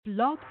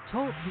Blog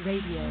Talk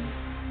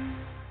Radio.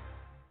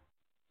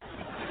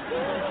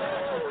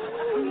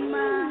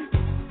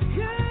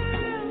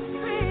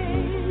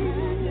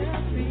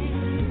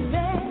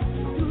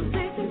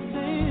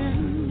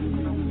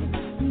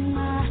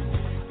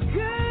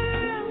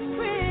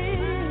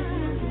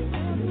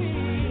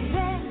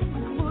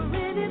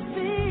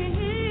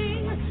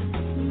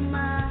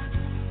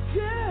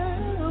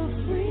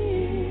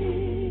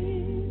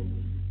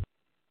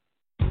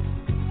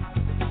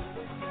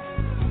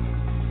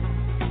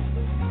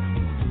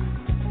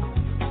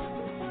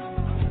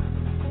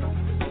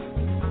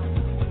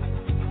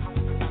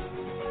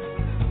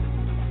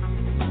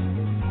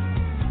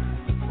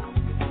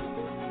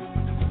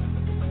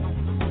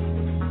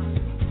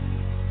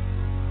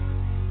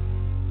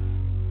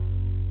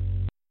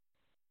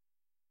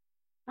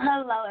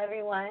 Hello,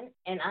 everyone,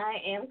 and I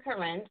am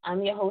Corinne.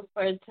 I'm your host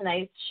for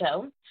tonight's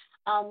show.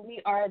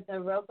 We are the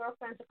Real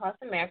Girlfriends Across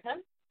America,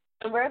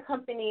 and we're a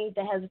company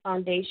that has a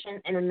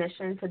foundation and a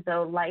mission to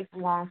build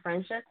lifelong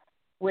friendships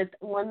with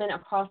women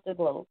across the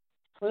globe.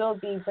 We will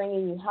be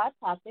bringing you hot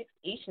topics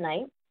each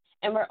night,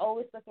 and we're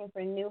always looking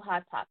for new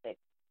hot topics.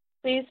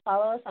 Please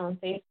follow us on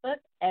Facebook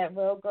at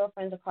Real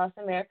Girlfriends Across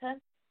America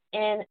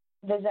and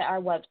visit our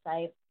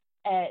website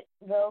at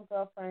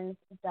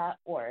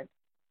realgirlfriends.org.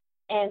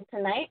 And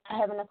tonight, I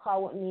have on the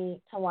call with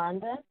me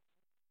Tawanda,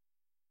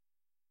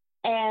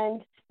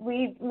 and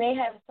we may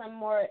have some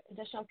more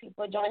additional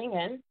people joining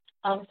in,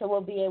 so we'll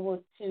be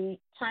able to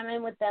chime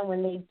in with them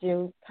when they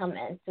do come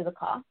into the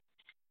call.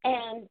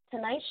 And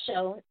tonight's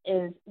show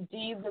is, do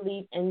you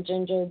believe in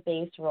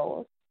gender-based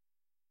roles?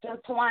 So,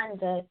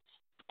 Tawanda,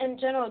 in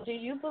general, do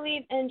you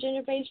believe in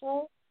gender-based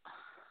roles?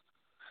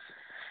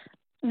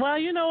 Well,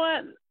 you know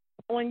what?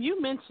 When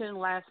you mentioned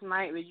last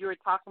night that you were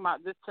talking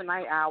about this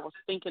tonight, I was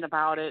thinking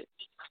about it,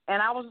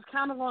 and I was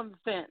kind of on the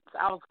fence.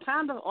 I was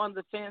kind of on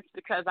the fence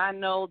because I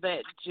know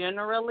that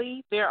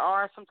generally there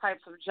are some types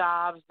of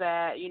jobs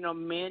that,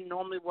 men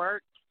normally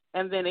work,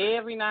 and then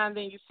every now and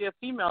then you see a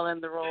female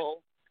in the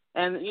role,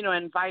 and,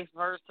 and vice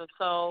versa.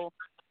 So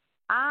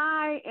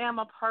I am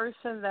a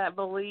person that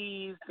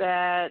believes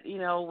that,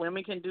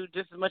 women can do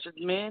just as much as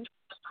men.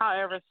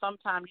 However,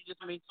 sometimes you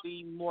just may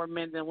see more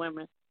men than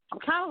women. I'm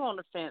kind of on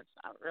the fence,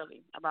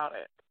 really, about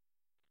it.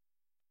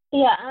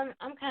 Yeah,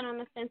 I'm kind of on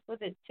the fence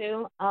with it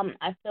too.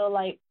 I feel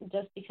like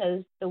just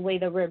because the way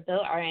that we're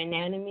built, our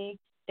anatomy,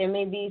 there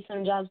may be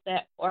some jobs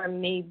that are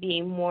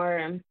maybe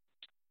more,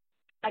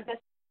 I guess,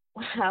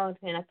 how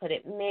can I put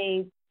it?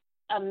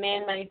 A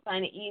man might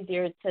find it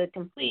easier to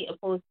complete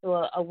opposed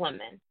to a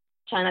woman.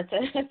 Try not to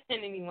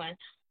offend anyone,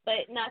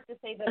 but not to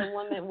say that a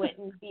woman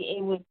wouldn't be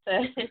able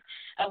to,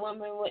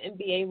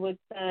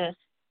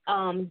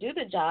 do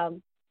the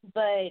job.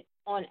 But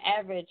on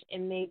average, it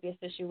may be a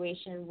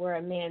situation where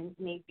a man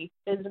may be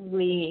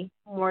physically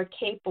more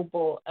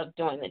capable of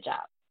doing the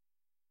job.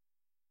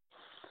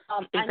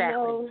 Exactly. I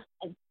know,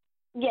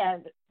 yeah,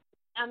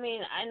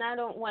 and I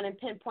don't want to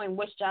pinpoint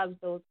which jobs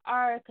those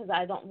are because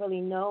I don't really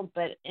know,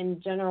 but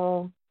in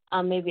general,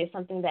 maybe it's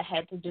something that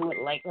had to do with,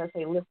 like, let's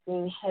say,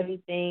 lifting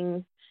heavy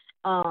things.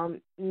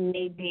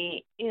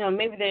 Maybe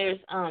there's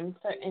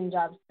certain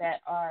jobs that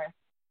are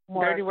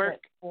more dirty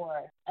work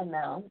for a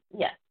male.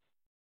 Yes.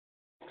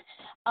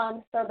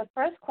 So the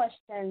first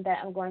question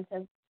that I'm going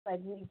to,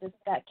 we just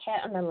got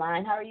Kat on the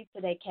line. How are you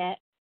today, Kat?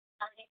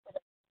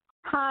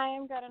 Hi,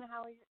 I'm good, and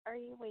how are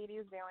you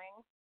ladies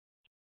doing?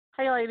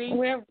 Hey, lady.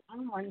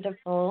 I'm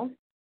wonderful.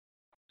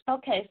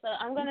 Okay, so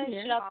I'm going to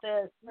shoot out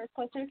the first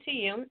question to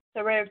you.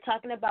 So we're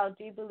talking about,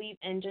 do you believe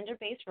in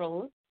gender-based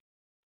roles?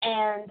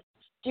 And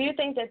do you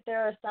think that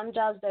there are some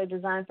jobs that are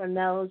designed for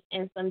males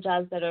and some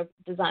jobs that are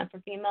designed for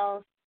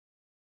females?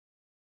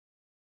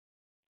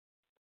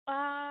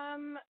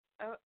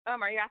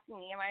 Are you asking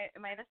me?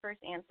 Am I the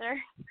first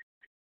answer?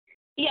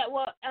 Yeah,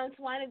 well,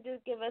 Tawana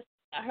did give us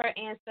her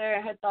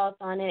answer, her thoughts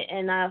on it,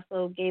 and I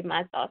also gave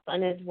my thoughts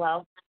on it as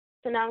well.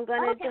 So now I'm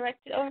going to direct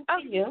it over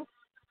to you.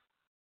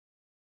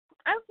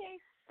 Okay,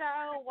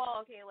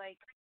 like,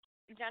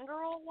 gender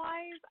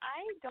role-wise,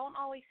 I don't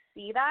always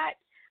see that.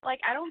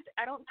 Like, I don't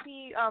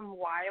see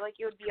why, like,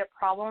 it would be a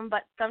problem,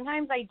 but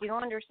sometimes I do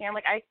understand.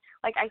 I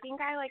think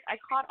I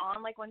caught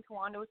on, like, when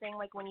Tawanda was saying,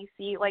 like, when you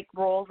see, like,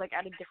 roles, like,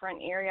 at a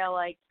different area,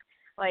 like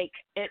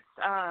it's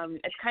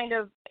kind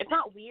of, it's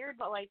not weird,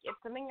 but, like,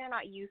 it's something they're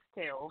not used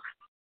to,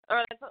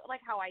 or that's,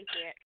 like, how I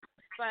see it.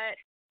 But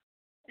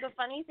the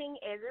funny thing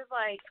is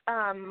like,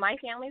 my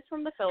family's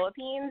from the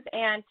Philippines,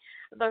 and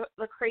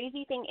the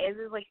crazy thing is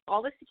like,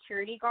 all the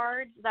security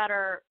guards that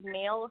are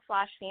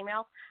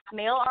male/female,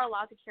 male are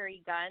allowed to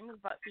carry guns,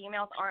 but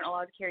females aren't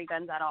allowed to carry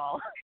guns at all.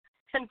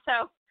 And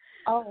so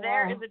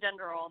there is a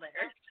gender role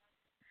there.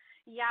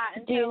 Yeah.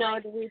 And do you know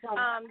the reason?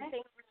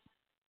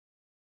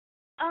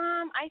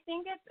 I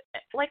think it's,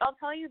 like, I'll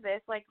tell you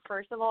this, like,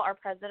 first of all, our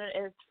president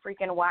is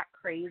freaking whack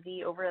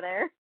crazy over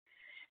there.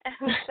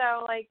 And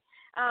so like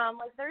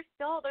they're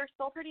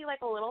still pretty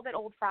like a little bit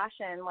old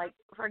fashioned. Like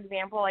for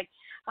example, like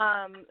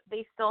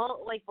they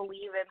still like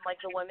believe in like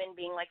the women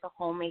being like the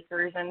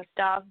homemakers and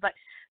stuff. But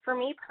for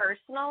me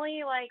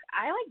personally, like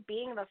I like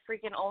being the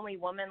freaking only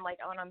woman like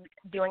when I'm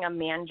doing a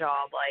man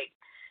job.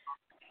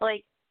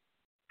 Like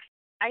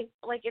I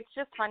like it's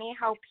just funny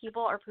how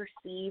people are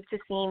perceived to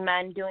see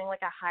men doing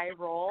like a high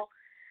role,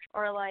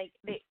 or like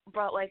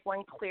but like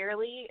when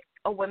clearly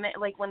a woman,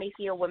 like when they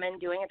see a woman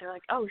doing it, they're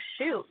like, oh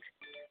shoot,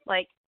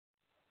 like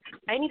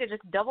I need to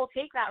just double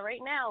take that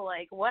right now.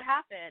 Like what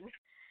happened?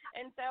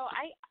 And so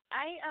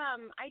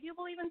I do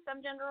believe in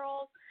some gender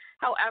roles.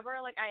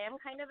 However, like I am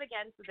kind of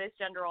against this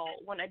gender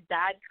role when a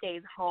dad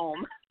stays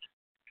home.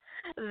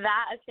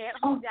 That a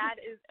stay-at-home dad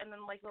is, and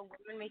then like the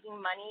woman making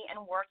money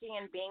and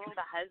working and being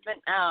the husband.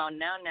 Oh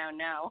no.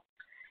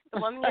 The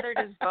woman either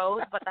does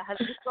both, but the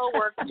husband still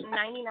works 99.9%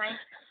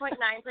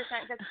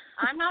 because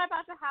I'm not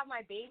about to have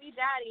my baby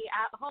daddy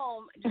at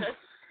home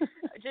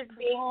just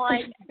being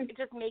like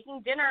just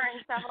making dinner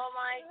and stuff. I'm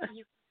like,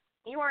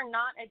 you are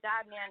not a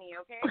dad nanny,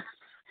 okay?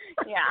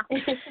 Yeah.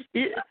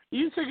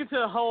 You took it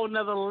to a whole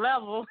nother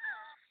level.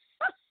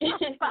 But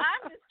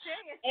I'm just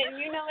saying. And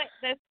you know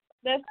what?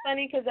 That's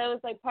funny because that was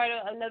like part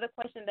of another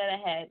question that I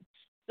had.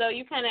 So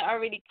you kind of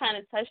already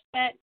touched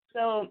that.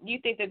 So you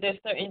think that there's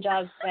certain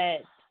jobs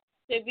that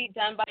should be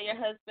done by your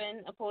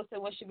husband opposed to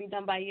what should be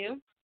done by you?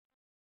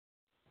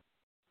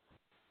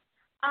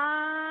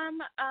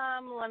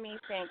 Let me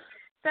think.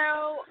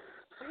 So,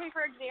 okay,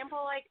 for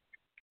example, like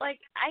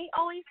I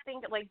always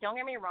think, like, don't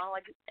get me wrong,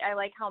 like I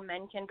like how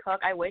men can cook.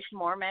 I wish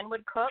more men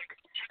would cook,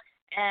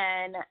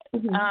 and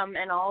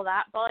and all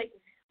that. But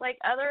like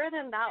other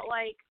than that,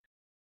 like,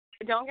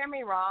 don't get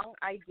me wrong,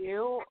 I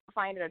do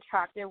find it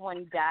attractive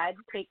when dads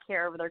take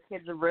care of their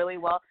kids really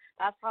well.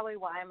 That's probably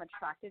why I'm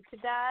attracted to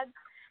dads.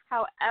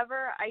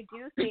 However, I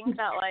do think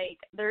that like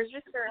there's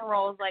just certain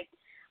roles like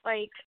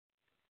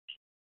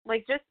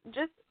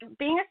just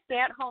being a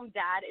stay-at-home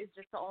dad is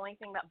just the only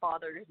thing that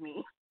bothers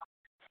me.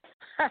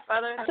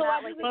 Other than so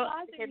that, like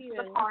the kids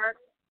to the park.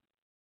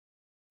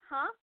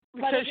 Huh?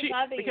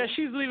 Because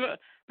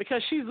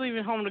she's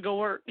leaving home to go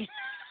work. Yeah.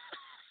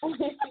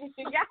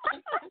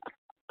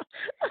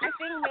 I think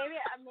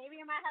maybe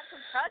I might have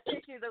some trust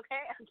issues,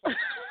 okay?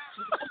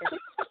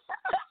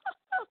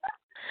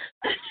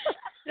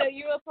 So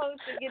you're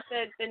supposed to get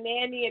the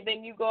nanny and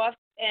then you go off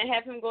and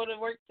have him go to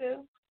work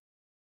too?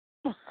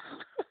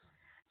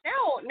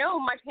 No,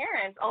 my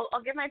parents.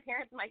 I'll give my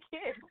parents my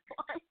kids.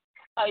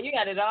 Oh, you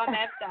got it all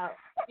mapped out.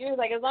 You was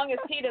like, as long as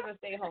he doesn't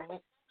stay home.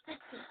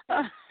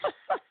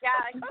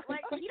 Yeah,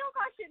 like he don't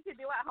got shit to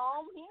do at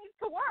home. He needs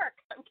to work.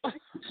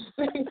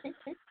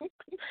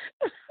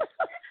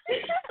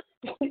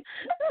 Oh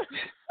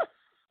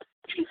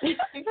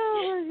my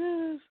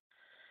gosh.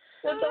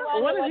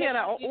 What is he at?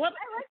 What?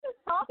 I like this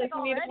topic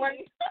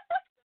already.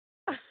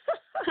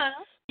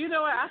 You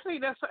know what? I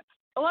think that's.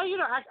 Well, you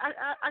know, I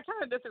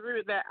kind of disagree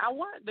with that. I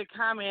wanted to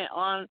comment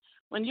on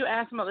when you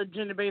asked about the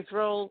gender-based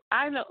roles.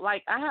 I know,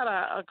 like, I had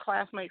a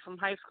classmate from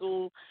high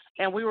school,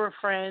 and we were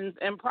friends,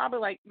 and probably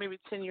like maybe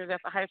 10 years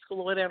after high school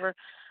or whatever,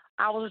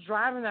 I was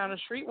driving down the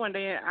street one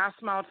day in our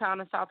small town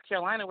in South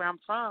Carolina where I'm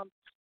from,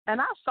 and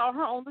I saw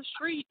her on the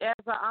street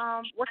as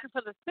working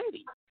for the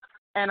city,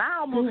 and I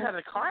almost had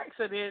a car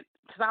accident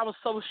because I was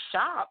so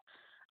shocked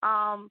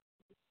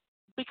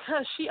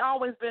because she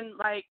always been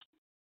like.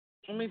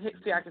 Let me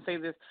see. I can say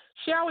this.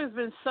 She always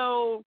been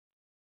so.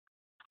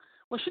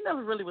 Well, she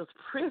never really was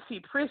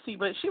prissy,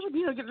 but she would,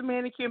 get the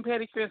manicure and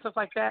pedicure and stuff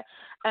like that.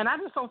 And I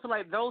just don't feel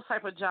like those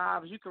type of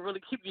jobs you can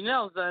really keep your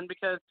nails done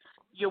because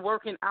you're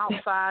working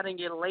outside and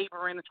you're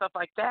laboring and stuff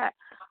like that.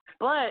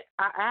 But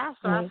I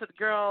asked her. I said,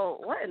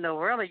 "Girl, what in the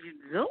world are you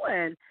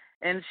doing?"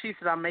 And she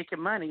said, "I'm making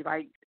money.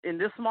 Like in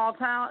this small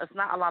town, it's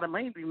not a lot of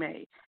money to be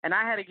made. And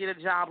I had to get a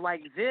job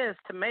like this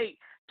to make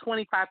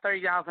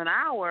 $25-$30 an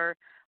hour."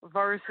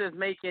 Versus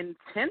making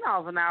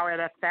 $10 an hour at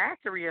a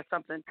factory or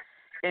something.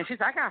 And she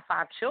said, I got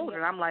 5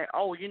 children. I'm like,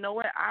 oh, you know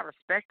what? I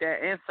respect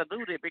that and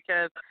salute it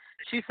because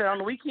she said on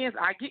the weekends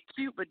I get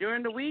cute, but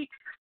during the week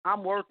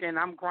I'm working,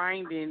 I'm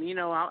grinding,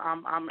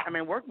 I'm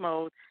in work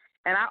mode.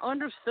 And I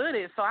understood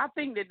it. So I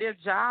think that there's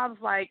jobs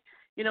like,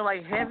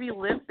 like heavy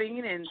lifting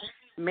and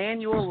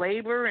manual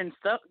labor and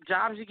stuff,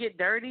 jobs you get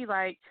dirty,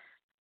 like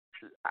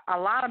a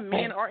lot of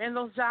men are in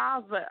those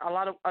jobs, but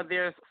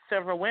there's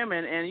several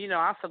women, and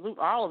I salute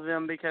all of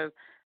them because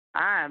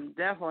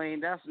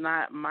that's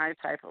not my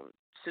type of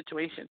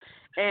situation.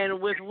 And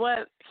with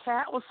what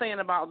Kat was saying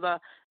about the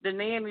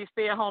nanny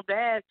stay-at-home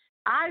dad,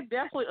 I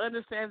definitely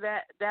understand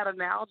that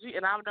analogy,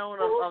 and I've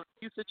known of a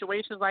few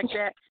situations like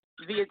that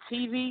via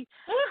TV.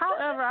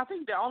 However, I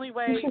think the only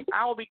way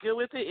I will be good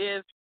with it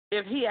is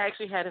if he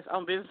actually had his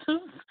own business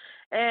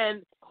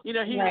and he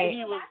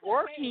was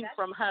working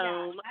from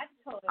home.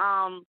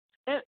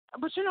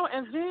 But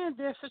and then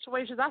there's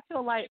situations I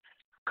feel like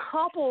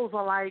couples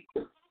are like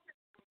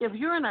if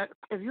you're in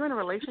a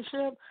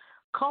relationship,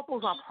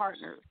 couples are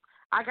partners.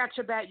 I got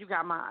your back, you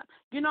got mine.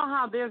 You know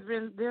how there's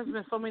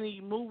been so many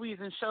movies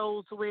and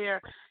shows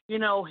where, you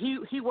know,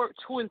 he worked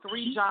 2 and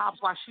 3 jobs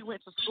while she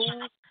went to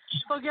school.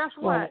 So guess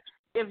what? Right.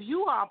 If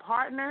you are a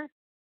partner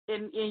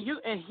and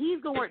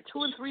he's gonna work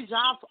 2 and 3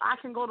 jobs so I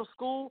can go to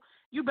school,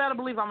 you better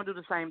believe I'm gonna do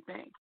the same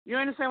thing. You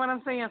understand what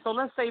I'm saying? So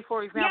let's say,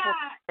 for example,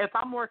 if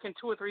I'm working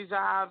 2 or 3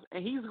 jobs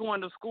and he's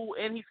going to school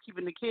and he's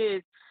keeping the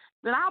kids,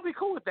 then I'll be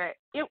cool with that.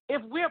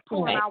 If we're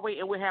pulling our weight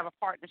and we have a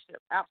partnership,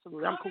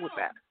 absolutely, I'm cool with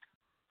that.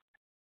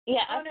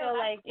 Yeah, I feel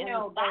like you in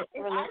know, that I'm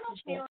okay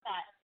relationship. with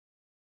that.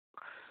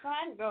 Go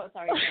ahead, go.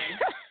 Sorry.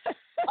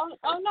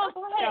 Oh no,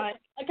 go ahead.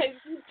 Okay,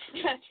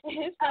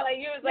 it's not like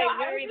you was like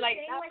very like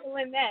not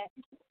feeling that.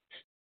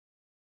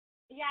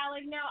 Yeah,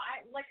 like no,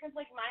 cause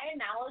like my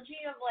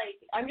analogy of like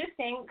I'm just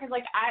saying because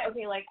like I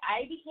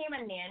became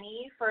a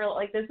nanny for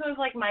like this was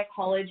like my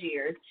college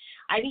years.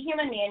 I became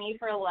a nanny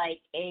for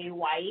like a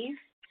wife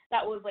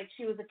that was like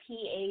she was a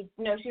PA.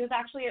 No, she was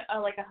actually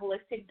like a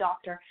holistic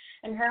doctor,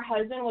 and her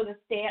husband was a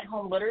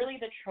stay-at-home, literally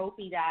the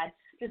trophy dad,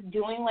 just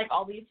doing like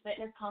all these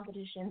fitness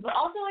competitions, but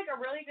also like a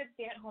really good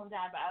stay-at-home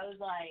dad. But I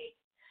was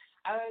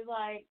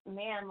like,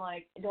 man,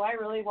 like, do I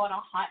really want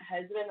a hot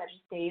husband that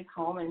just stays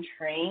home and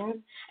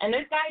trains? And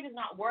this guy does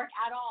not work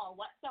at all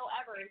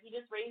whatsoever. He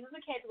just raises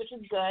the kids, which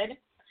is good.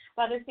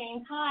 But at the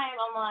same time,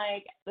 I'm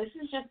like, this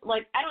is just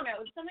like, I don't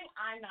know, it's something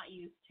I'm not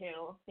used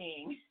to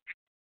seeing,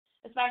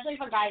 especially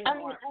if a guy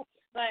doesn't work.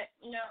 But,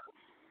 you know,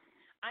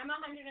 I'm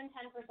 110%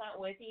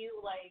 with you.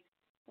 Like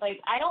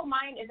I don't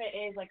mind if it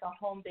is like a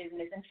home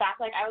business. In fact,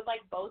 like I would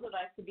like both of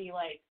us to be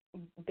like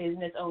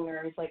business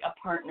owners, like a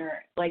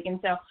partner. Like, and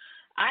so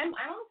I'm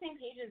on the same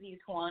page as you,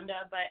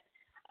 Tawanda, but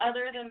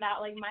other than that,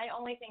 like my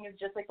only thing is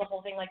just like the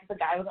whole thing, like if the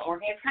guy wasn't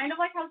working, it's kind of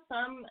like how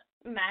some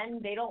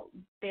men they don't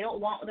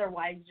want their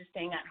wives just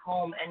staying at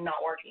home and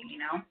not working, you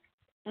know?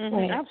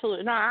 Mm-hmm,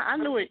 absolutely. No, I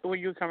knew where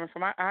you were coming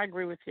from. I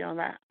agree with you on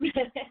that.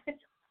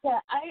 Yeah,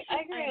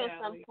 I agree on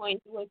some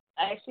points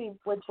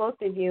with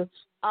both of you.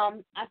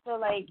 I feel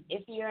like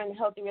if you're in a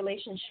healthy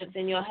relationship,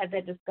 then you'll have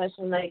that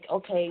discussion like,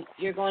 okay,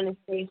 you're going to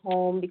stay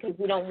home because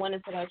we don't want to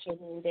put our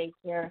children in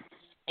daycare.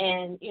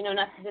 And, you know,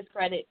 not to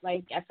discredit,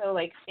 like, I feel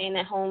like staying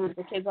at home with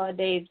the kids all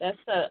day, that's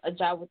a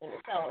job within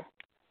itself.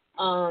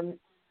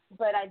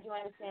 But I do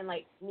understand,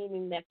 like,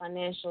 needing that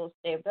financial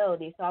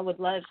stability. So I would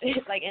love,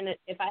 like,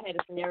 if I had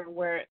a scenario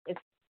where if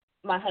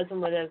my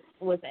husband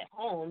was at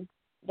home,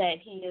 that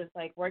he is,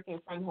 like, working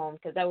from home,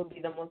 because that would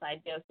be the most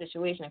ideal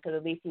situation, because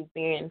at least he's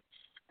being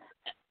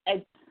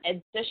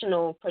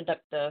additional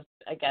productive,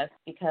 I guess,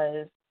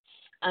 because,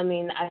 I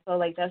mean, I feel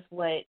like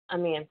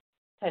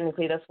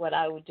technically that's what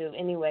I would do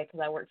anyway,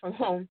 because I work from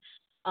home.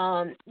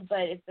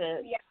 But if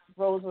the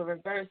roles were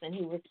reversed and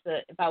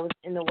if I was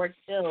in the work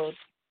field,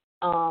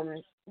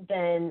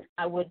 then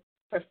I would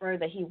prefer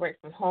that he worked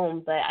from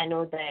home. But I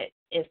know that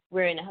if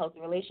we're in a healthy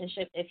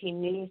relationship, if he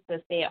needs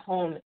to stay at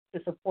home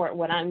to support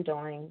what I'm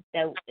doing,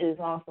 that is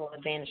also an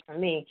advantage for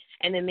me.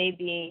 And then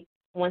maybe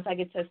once I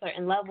get to a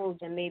certain level,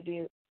 then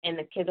maybe, and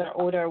the kids are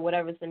older or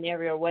whatever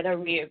scenario, whatever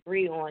we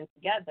agree on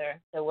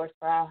together that works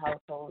for our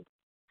household,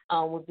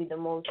 would be the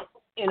most,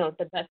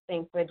 the best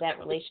thing for that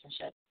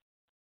relationship.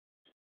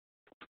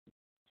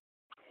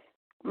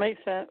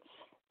 Makes sense.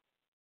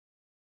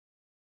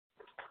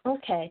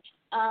 Okay.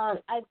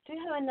 I do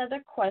have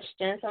another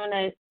question, so I'm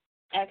going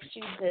to ask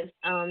you this,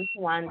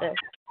 Tawanda.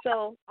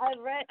 So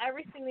I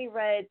recently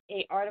read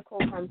an article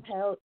from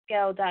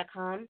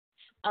Scale.com,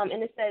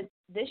 and it said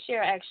this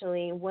year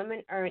actually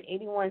women earn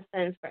 81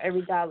 cents for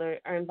every dollar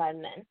earned by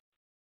men.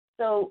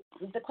 So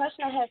the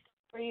question I have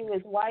for you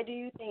is, why do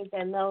you think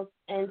that males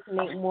tend to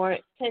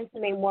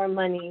make more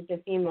money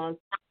than females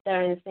that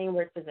are in the same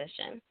work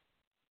position?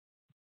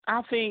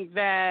 I think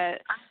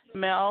that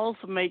males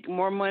make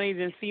more money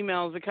than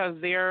females because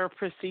they're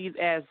perceived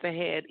as the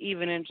head,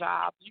 even in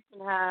jobs. You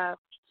can have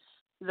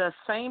the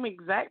same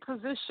exact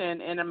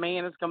position, and a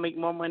man is going to make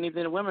more money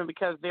than a woman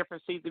because they're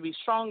perceived to be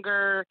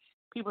stronger.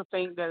 People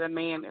think that a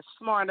man is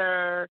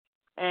smarter,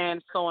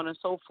 and so on and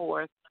so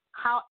forth.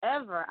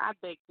 However, I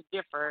beg to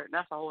differ.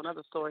 That's a whole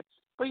other story.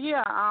 But,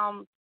 yeah,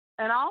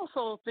 and I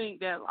also think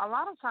that a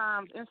lot of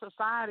times in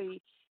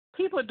society,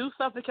 people do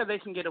stuff because they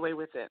can get away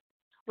with it.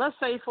 Let's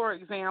say, for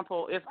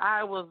example, if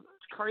I was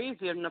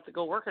crazy enough to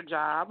go work a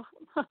job,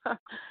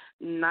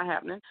 not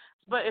happening,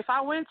 but if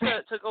I went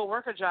to go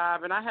work a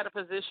job and I had a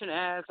position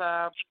as,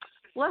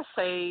 let's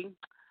say,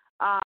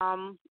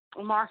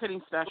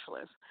 marketing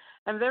specialist,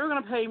 and they were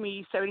going to pay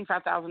me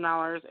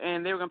 $75,000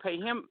 and they were going to pay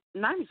him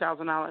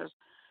 $90,000,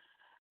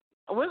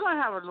 we're going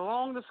to have a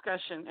long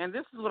discussion, and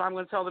this is what I'm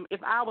going to tell them. If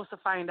I was to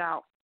find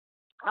out,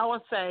 I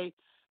would say,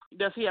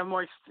 does he have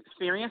more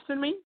experience than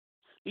me?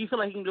 Do you feel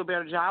like he can do a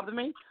better job than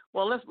me?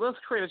 Well, let's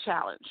create a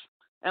challenge,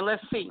 and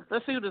let's see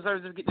who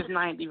deserves to get this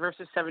 90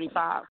 versus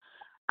 75.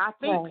 I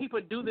think Right.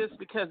 people do this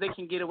because they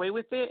can get away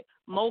with it.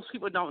 Most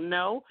people don't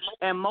know,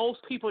 and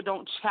most people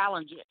don't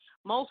challenge it.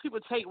 Most people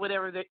take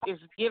whatever that is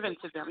given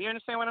to them. You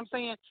understand what I'm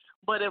saying?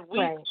 But if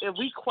Right.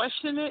 we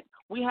question it,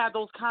 we have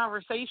those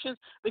conversations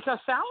because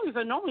salaries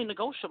are normally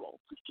negotiable.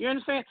 You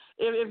understand?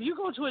 If you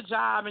go to a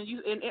job and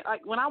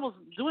like when I was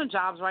doing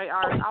jobs, right,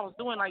 or I was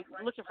doing like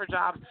looking for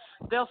jobs,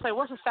 they'll say,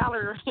 "What's the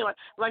salary range?"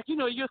 like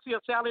you'll see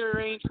a salary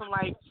range from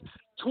like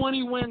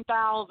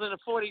 21,000 to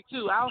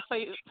 42. I'll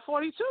say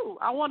 42.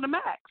 I want the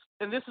max,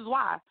 and this is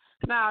why.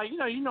 Now,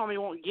 you normally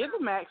won't give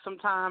the max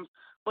sometimes,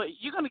 but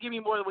you're going to give me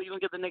more than what you're going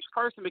to give the next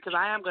person because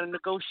I am going to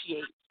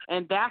negotiate,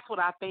 and that's what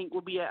I think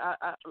will be a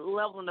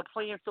leveling the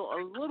playing field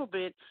a little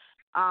bit.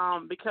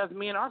 Because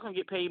men are going to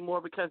get paid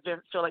more because they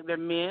feel like they're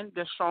men,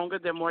 they're stronger,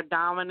 they're more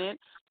dominant,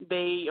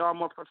 they are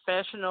more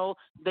professional,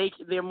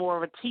 they're more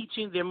of a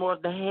teaching, they're more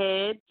of the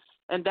head.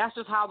 And that's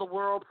just how the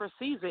world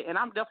perceives it. And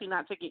I'm definitely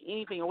not taking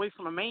anything away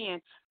from a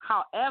man.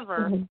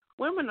 However,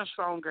 women are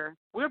stronger.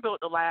 We're built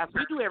to last.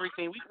 We do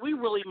everything. We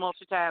really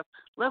multitask.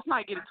 Let's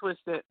not get it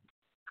twisted.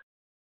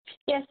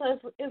 Yeah, so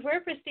if we're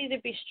perceived to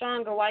be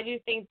stronger, why do you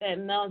think that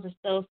males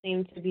still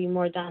seem to be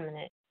more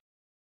dominant?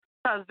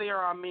 Because they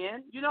are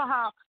men. You know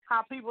how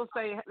people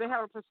say they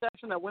have a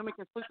perception that women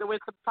can sleep their way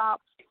to the top?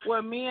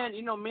 Well, men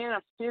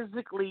are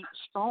physically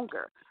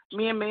stronger.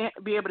 Men may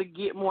be able to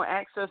get more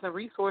access and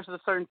resources to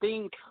certain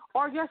things.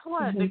 Or guess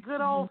what? The good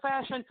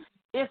old-fashioned,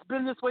 it's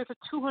been this way for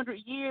 200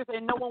 years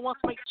and no one wants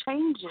to make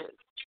changes.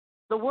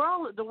 The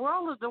world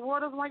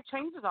doesn't like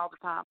changes all the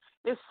time.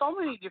 There's so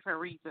many different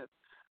reasons.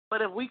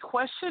 But if we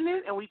question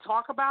it and we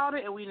talk about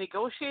it and we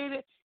negotiate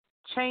it,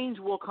 change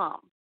will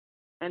come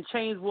and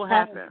change will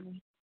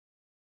happen.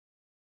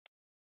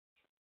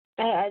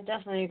 I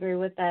definitely agree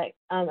with that.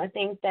 I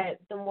think that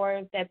the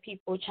more that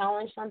people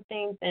challenge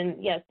something, then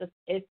yes,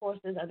 it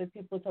forces other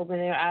people to open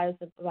their eyes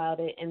about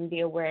it and be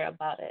aware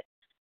about it,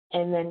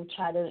 and then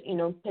try to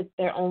put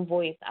their own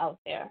voice out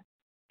there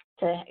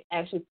to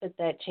actually put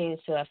that change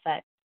to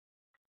effect.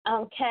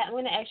 Kat, I'm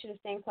going to ask you the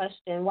same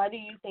question. Why do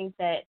you think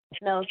that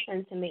males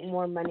tend to make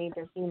more money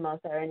than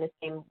females that are in the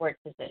same work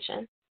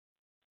position?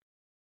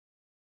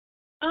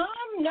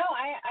 No,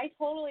 I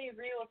totally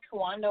agree with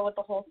Tawanda with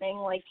the whole thing.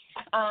 Like,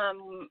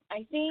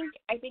 I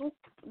think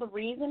the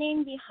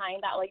reasoning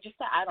behind that, like, just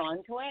to add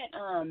on to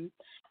it,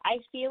 I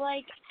feel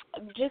like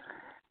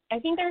I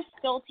think they're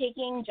still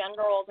taking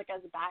gender roles like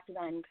as back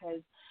then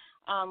because,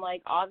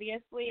 like,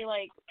 obviously,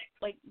 like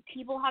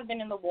people have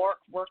been in the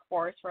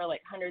workforce for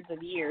like hundreds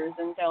of years,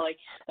 and so like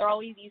they're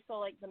always used to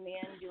like the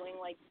man doing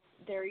like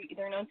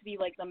they're known to be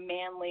like the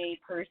manly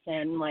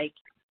person, like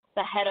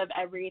the head of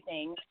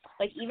everything.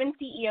 Like even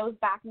CEOs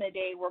back in the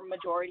day were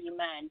majority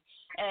men,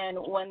 and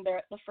when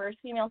the first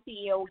female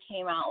CEO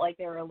came out, like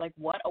they were like,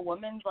 what, a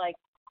woman's like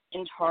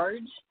in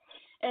charge?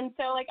 And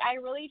so like I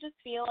really just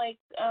feel like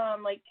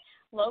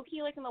low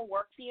key, like in the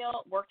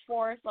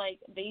workforce, like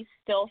they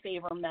still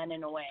favor men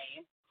in a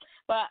way.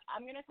 But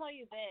I'm gonna tell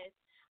you this,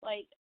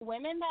 like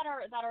women that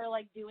are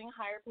like doing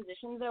higher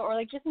positions or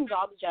like just in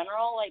jobs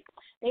general, like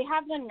they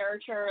have the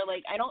nurture.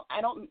 Like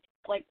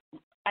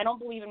I don't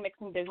believe in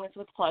mixing business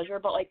with pleasure,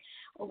 but like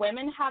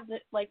women have the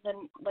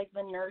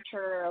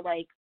nurture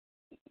like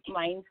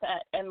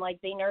mindset, and like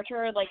they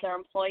nurture like their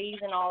employees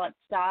and all that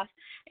stuff.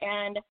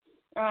 And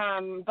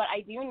but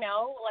I do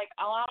know, like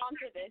I'll add on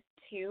to this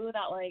too,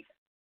 that like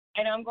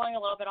I know I'm going a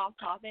little bit off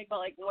topic, but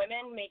like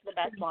women make the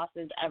best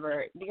bosses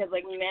ever because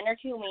like men are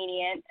too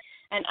lenient,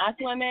 and us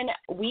women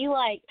we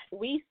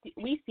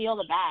seal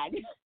the bag.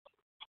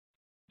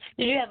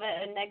 Did you have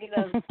a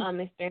negative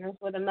experience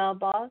with a male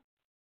boss?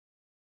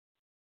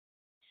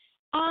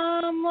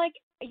 Like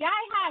yeah,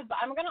 I have, but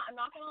I'm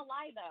not gonna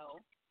lie though,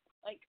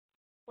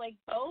 like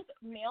both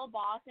male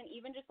boss and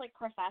even just like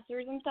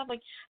professors and stuff,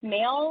 like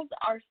males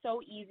are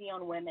so easy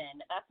on women.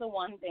 That's the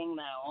one thing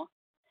though.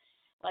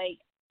 Like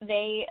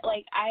they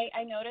like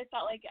I noticed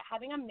that like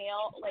having a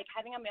male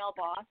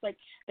boss, like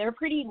they're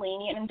pretty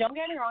lenient, and don't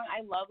get me wrong,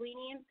 I love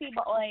leniency,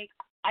 but like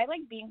I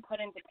like being put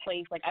into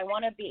place. Like I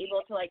want to be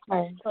able to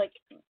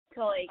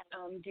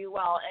do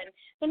well, and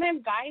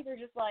sometimes guys are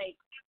just like,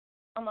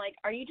 I'm like,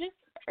 are you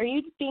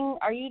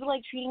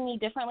like treating me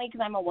differently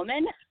because I'm a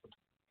woman?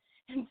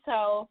 And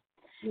so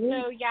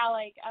yeah,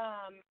 like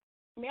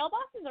male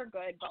bosses are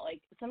good, but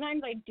like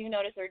sometimes I do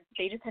notice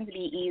they just tend to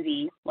be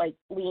easy, like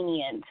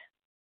lenient.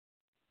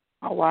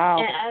 Oh wow!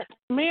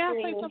 May I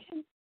say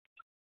something?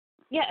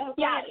 Yeah.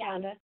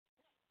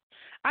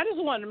 I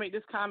just wanted to make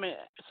this comment.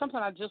 Something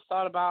I just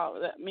thought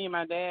about that me and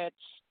my dad.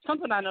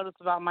 Something I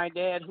noticed about my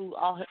dad, who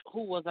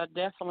was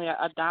definitely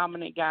a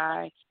dominant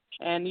guy.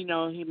 And, he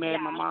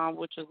married my mom,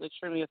 which is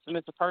extremely a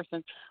submissive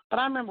person. But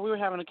I remember we were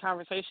having a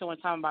conversation one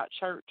time about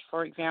church,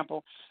 for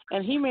example,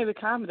 and he made the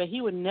comment that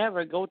he would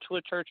never go to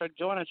a church or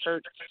join a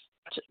church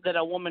that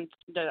a woman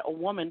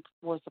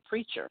was the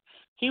preacher.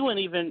 He wouldn't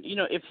even,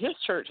 if his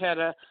church had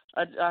a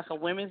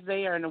women's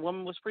day and a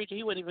woman was preacher,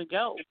 he wouldn't even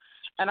go.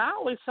 And I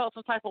always felt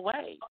some type of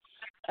way.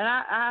 And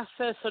I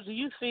said, so do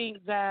you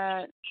think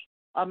that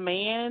a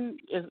man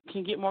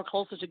can get more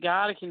closer to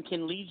God and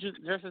can lead you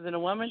just as in a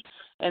woman.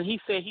 And he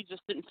said he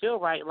just didn't feel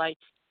right. Like,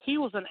 he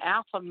was an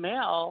alpha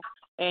male,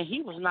 and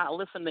he was not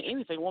listening to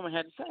anything a woman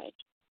had to say.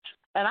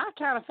 And I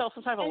kind of felt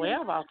some type of way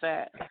about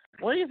that.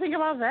 What do you think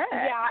about that?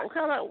 Yeah. What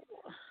kind of...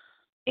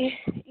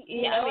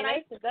 Yeah, I mean,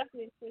 that's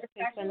definitely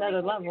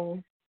another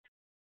level.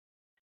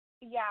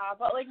 Yeah,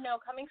 but, like, no,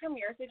 coming from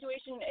your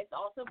situation, it's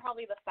also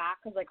probably the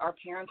fact because, like, our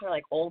parents are,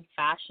 like,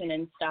 old-fashioned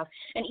and stuff.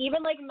 And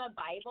even, like, in the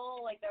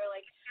Bible, like, they're,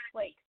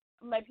 like,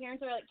 my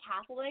parents are, like,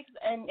 Catholics,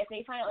 and if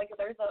they find out, like, if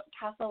there's a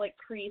Catholic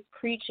priest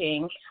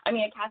preaching, a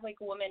Catholic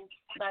woman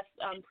that's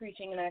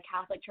preaching in a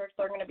Catholic church,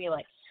 they're going to be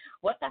like,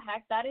 what the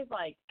heck? That's,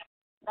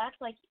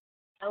 like,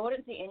 I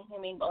wouldn't say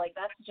inhumane, but, like,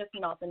 that's just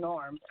not the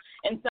norm.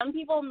 And some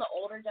people in the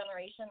older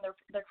generation,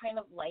 they're kind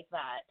of like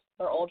that.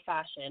 They're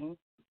old-fashioned.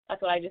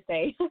 That's what I just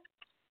say.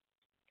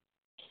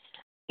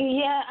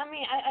 Yeah, I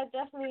mean, I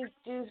definitely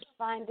do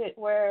find it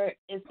where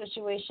in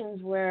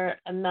situations where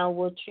a male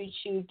will treat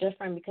you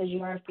different because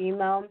you are a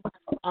female.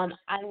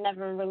 I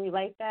never really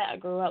liked that. I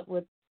grew up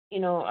with,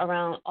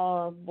 around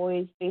all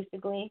boys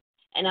basically,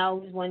 and I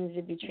always wanted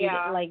to be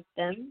treated like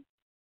them.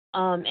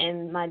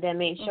 And my dad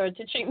made sure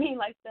to treat me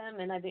like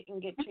them, and I didn't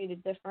get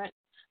treated different.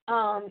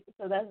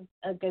 So that's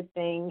a good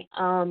thing.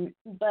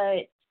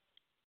 But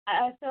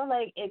I feel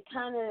like it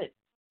kind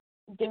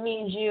of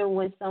demeans you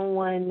when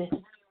someone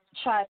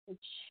try to treat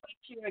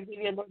you or give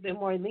you a little bit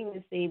more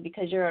leniency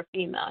because you're a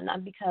female,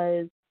 not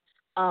because,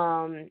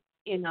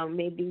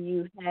 maybe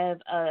you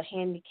have a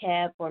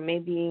handicap or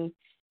maybe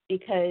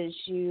because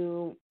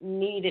you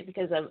need it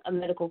because of a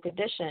medical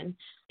condition.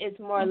 It's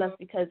more or less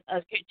because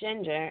of your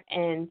gender,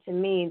 and to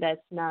me,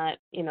 that's not,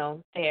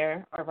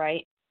 fair or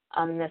right.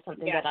 That's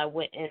something that I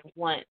wouldn't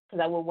want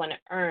because I would want to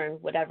earn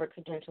whatever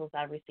credentials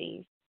I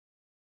receive.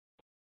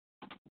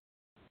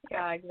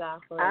 Yeah,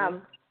 exactly.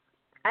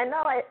 I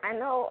know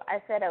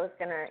I said I was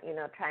going to,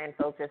 try and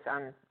focus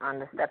on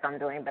the stuff I'm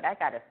doing, but I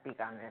got to speak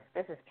on this.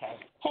 This is Kay.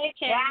 Hey,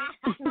 Kay.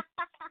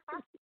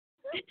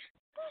 Good.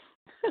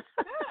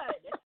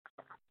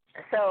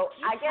 So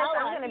I guess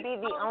I'm going to be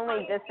the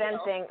only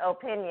dissenting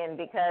opinion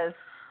because,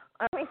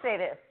 let me say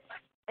this.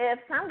 If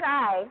some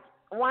guy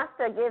wants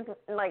to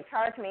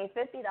charge me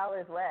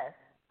 $50 less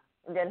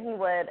than he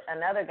would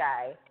another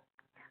guy,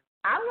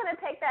 I'm going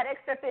to take that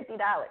extra $50.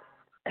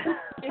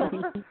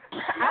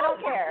 I don't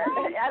care.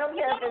 I don't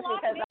care if it's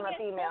because I'm a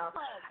female.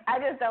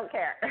 I just don't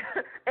care.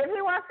 If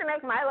he wants to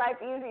make my life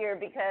easier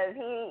because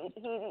he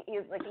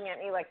is looking at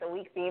me like the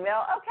weak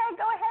female, okay,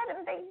 go ahead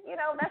and think,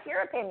 that's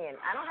your opinion.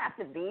 I don't have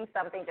to be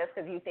something just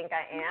because you think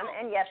I am,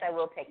 and yes, I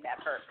will take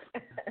that perk.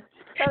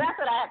 So that's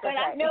what I have to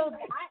say. I know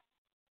that.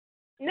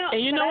 No,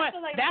 and you know what?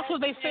 Like that's what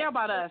they say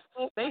about us.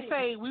 They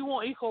say we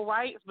want equal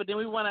rights, but then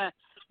we want to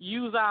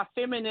use our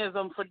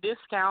feminism for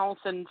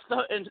discounts and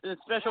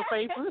special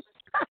favors.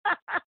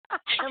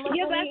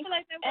 Yeah, but I feel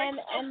like that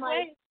works both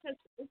ways because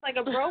it's like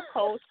a bro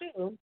code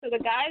too. So the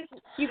guys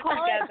you call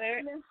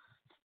together.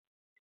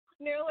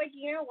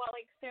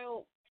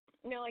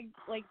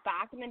 Like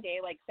back in the day,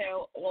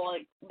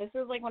 this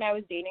is like when I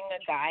was dating a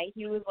guy.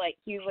 He was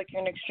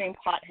an extreme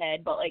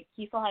pothead, but like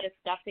he still had his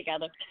stuff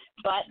together.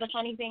 But the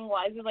funny thing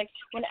was like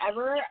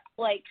whenever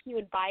like he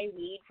would buy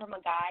weed from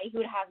a guy, he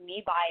would have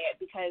me buy it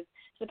because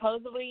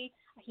supposedly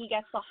he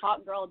gets the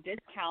hot girl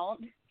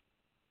discount.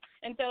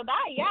 And so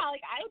that,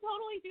 I would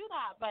totally do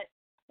that. But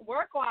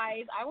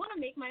work-wise, I want to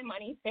make my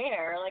money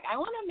fair. Like, I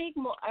want to make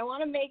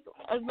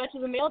as much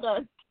as a male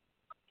does.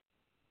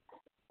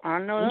 I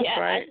know that's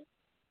right.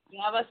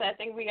 I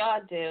think we all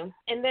do.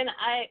 And then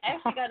I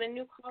actually got a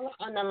new caller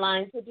on the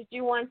line. So did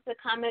you want to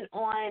comment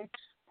on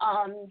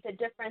the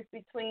difference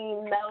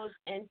between males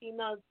and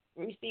females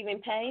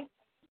receiving pay?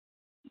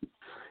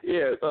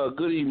 Yeah,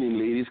 good evening,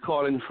 ladies.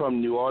 Calling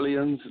from New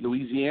Orleans,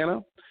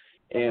 Louisiana.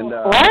 And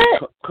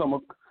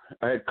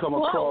I had come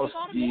across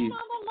the.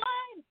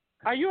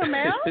 Are you a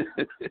male?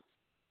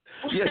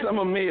 Yes, I'm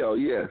a male.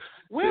 Yes.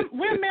 We're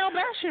male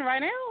bashing right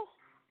now.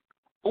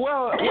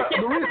 Well,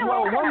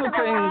 one of the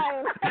things.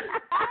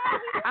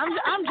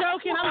 I'm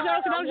joking.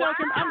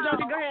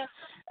 Go ahead.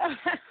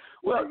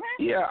 Well,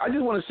 yeah, I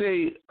just want to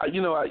say,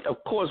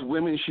 of course,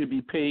 women should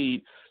be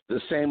paid the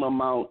same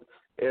amount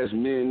as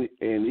men,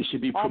 and they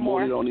should be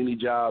promoted on any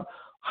job.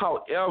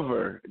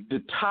 However, the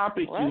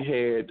topic you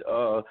had,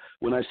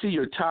 when I see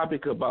your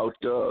topic about,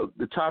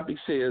 the topic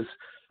says,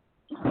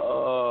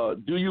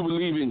 do you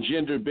believe in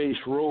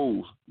gender-based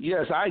roles?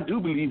 Yes, I do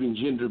believe in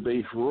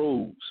gender-based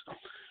roles.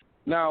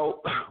 Now,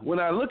 when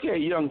I look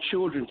at young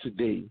children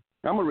today,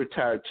 I'm a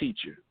retired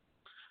teacher.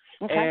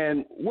 Okay.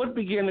 And what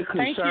began to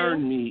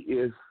concern me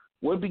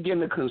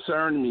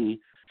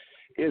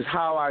is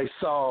how I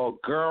saw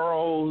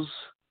girls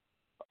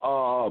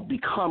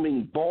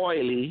becoming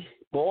boyish,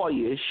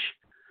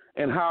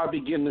 and how I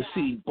begin to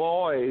see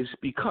boys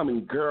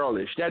becoming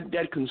girlish.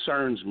 That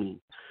concerns me,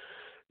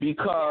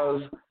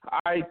 because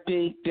I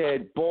think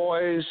that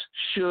boys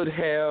should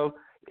have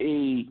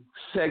a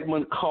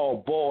segment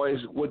called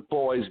What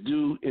Boys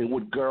Do and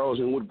What Girls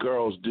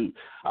do.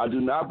 I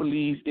do not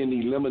believe in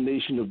the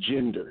elimination of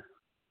gender.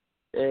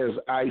 as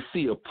I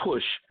see a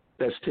push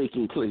that's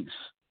taking place.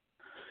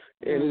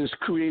 And it is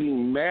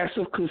creating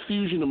massive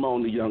confusion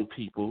among the young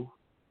people,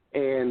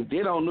 and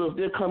they don't know if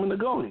they're coming or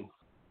going.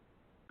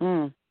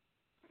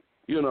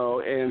 You know,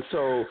 and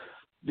so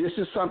this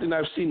is something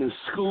I've seen in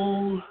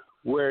school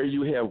where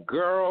you have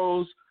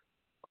girls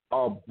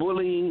are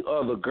bullying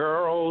other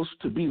girls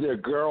to be their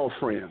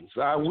girlfriends.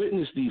 I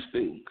witnessed these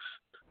things.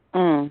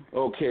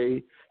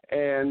 Okay,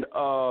 and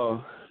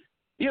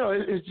you know,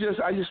 it's just,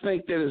 I just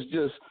think that it's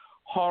just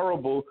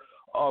horrible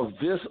of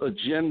this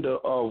agenda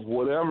of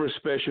whatever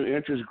special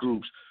interest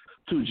groups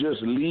to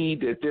just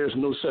lead that there's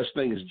no such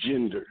thing as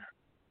gender.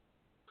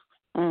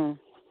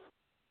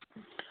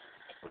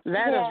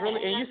 That is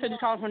really, and you said you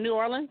called from New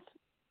Orleans?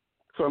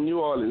 From New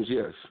Orleans,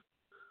 yes.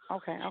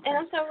 Okay.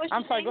 And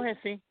I'm sorry, go ahead,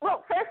 C.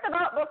 Well, first of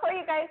all, before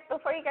you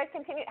guys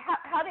continue,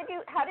 how did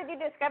you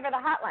discover the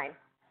hotline?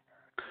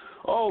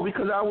 Oh,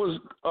 because I was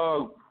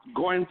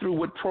going through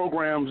what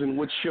programs and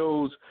what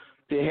shows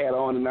they had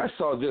on, and I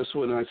saw this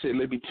one, and I said,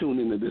 let me tune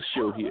into this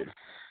show here.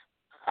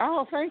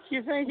 Oh, thank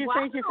you.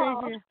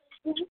 Wow.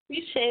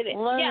 Appreciate it.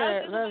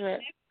 Love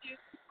it.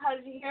 How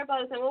did you hear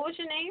about us? And what was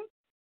your name?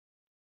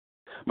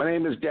 My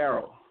name is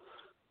Daryl.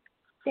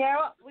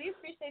 Daryl, we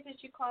appreciate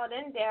that you called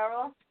in,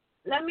 Daryl.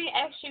 Let me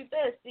ask you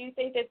this. Do you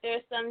think that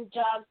there's some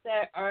jobs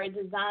that are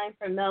designed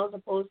for males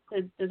opposed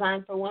to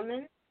designed for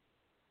women?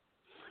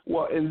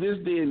 Well, in this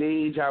day and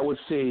age, I would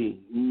say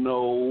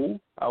no.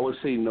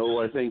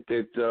 I think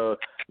that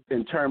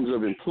in terms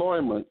of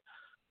employment,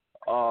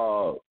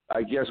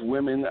 I guess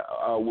women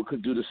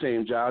could do the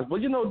same jobs.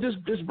 But, you know,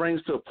 this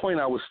brings to a point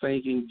I was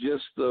thinking,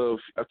 just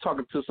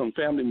talking to some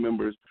family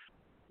members.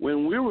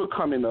 When we were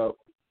coming up,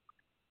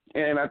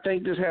 and I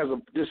think this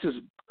is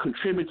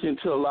contributing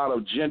to a lot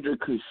of gender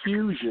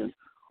confusion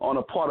on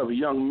the part of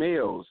young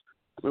males.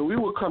 When we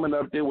were coming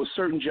up, there were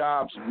certain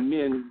jobs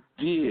men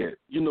did,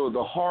 you know,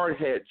 the hard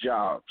hat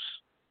jobs,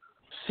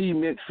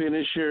 cement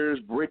finishers,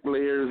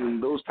 bricklayers,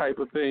 and those type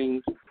of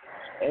things.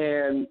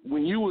 And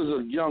when you was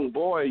a young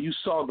boy, you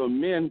saw the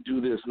men do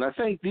this. And I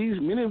think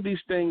many of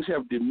these things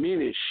have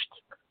diminished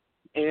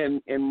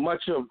in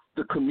much of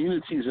the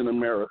communities in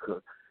America.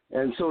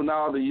 And so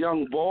now the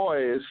young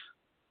boys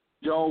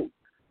don't,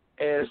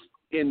 as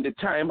in the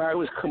time I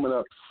was coming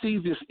up, see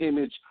this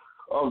image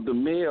of the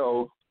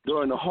male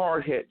doing the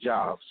hard hat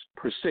jobs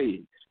per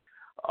se.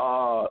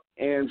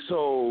 And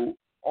so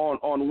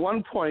on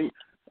one point,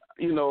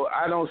 you know,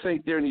 I don't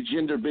think there are any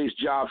gender-based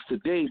jobs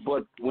today,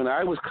 but when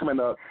I was coming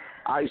up,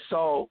 I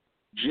saw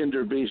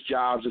gender-based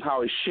jobs and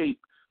how it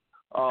shaped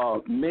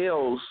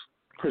males'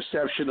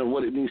 perception of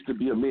what it means to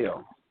be a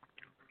male.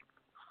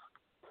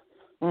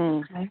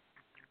 Okay.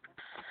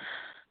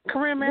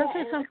 Corinne, may I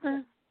say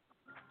something?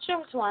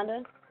 Sure,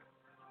 Tawanda.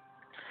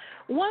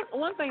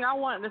 One thing I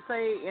wanted to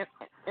say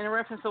in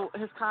reference to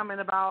his comment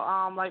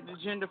about like the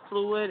gender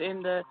fluid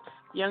in the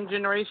young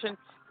generation,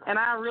 and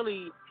I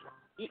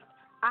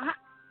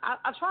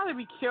try to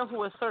be careful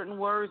with certain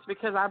words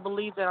because I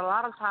believe that a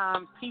lot of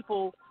times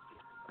people,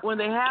 when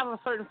they have a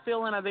certain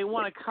feeling or they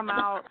want to come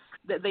out,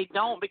 that they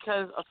don't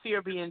because of fear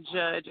of being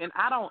judged. And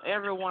I don't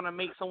ever want to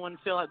make someone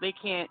feel like they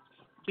can't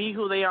be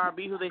who they are,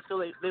 be who they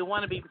feel they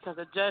want to be because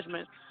of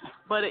judgment.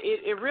 But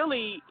it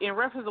really, in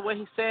reference to what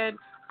he said,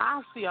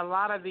 I see a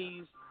lot of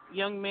these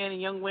young men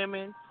and young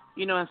women,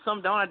 you know, and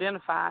some don't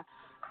identify.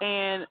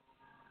 And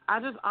I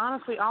just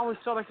honestly always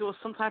felt like it was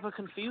some type of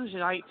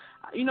confusion. Like,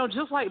 you know,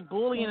 just like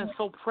bullying is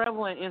so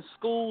prevalent in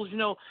schools, you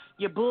know,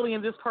 you're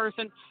bullying this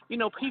person, you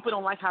know, people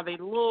don't like how they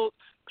look.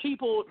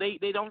 People,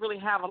 they don't really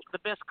have the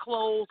best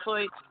clothes, so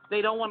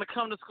they don't want to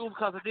come to school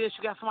because of this.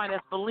 You got somebody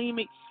that's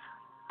bulimic.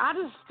 I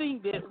just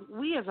think that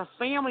we as a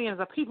family and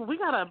as a people, we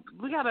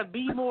gotta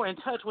be more in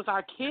touch with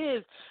our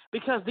kids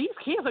because these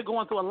kids are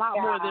going through a lot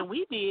more than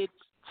we did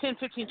 10,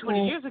 15,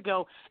 20 years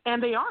ago,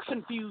 and they are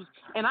confused.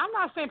 And I'm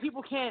not saying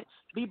people can't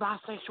be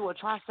bisexual or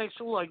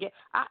trisexual or gay.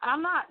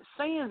 I'm not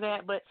saying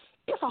that, but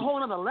it's a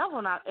whole other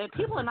level now. And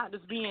people are not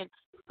just being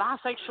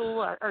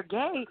bisexual or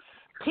gay.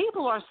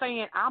 People are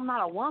saying, I'm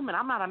not a woman,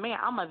 I'm not a man,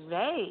 I'm a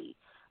they.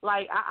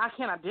 Like, I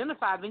can't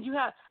identify. Then you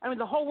have, I mean,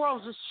 the whole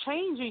world is just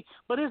changing,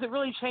 but is it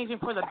really changing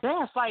for the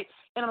best? Like,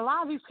 and a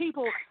lot of these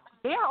people,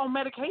 they're on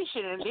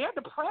medication and they're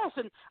depressed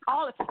and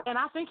all, and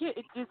I think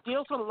it just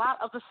deals with a lot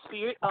of the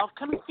spirit of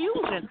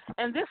confusion.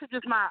 And this is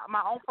just my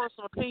own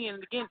personal opinion.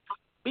 And again,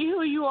 be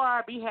who you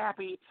are, be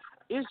happy.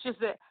 It's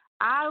just that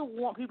I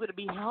want people to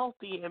be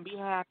healthy and be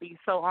happy.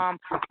 So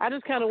I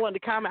just kind of wanted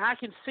to comment. I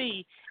can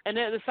see, and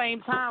at the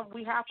same time,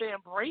 we have to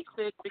embrace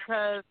it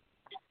because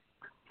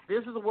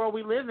this is the world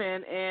we live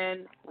in,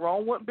 and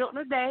Rome wasn't built in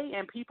a day,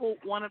 and people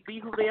want to be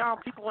who they are.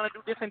 People want to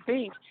do different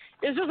things.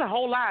 It's just a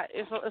whole lot.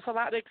 It's a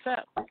lot to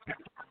accept.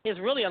 It's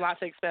really a lot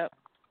to accept.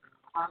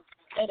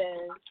 It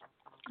is.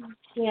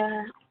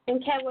 Yeah.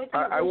 And Kat, what's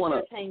your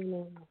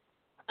opinion?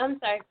 I'm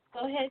sorry.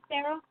 Go ahead,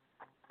 Sarah.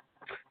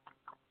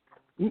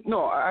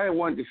 No, I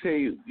wanted to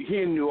say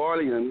here in New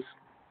Orleans,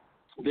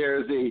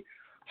 there's a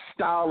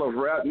style of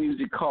rap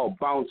music called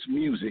bounce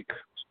music.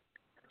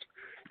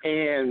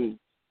 And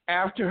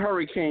after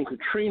Hurricane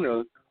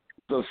Katrina,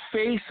 the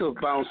face of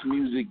bounce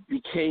music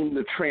became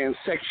the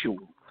transsexual.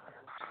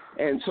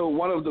 And so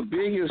one of the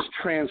biggest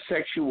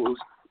transsexuals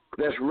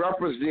that's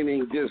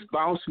representing this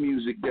bounce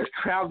music that's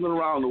traveling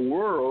around the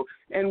world,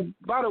 and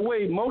by the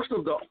way, most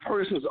of the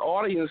person's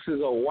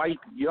audiences are white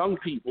young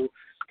people,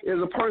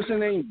 is a person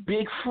named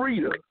Big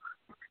Frida.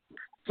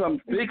 Some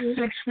big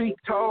 6 feet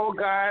tall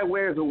guy,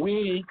 wears a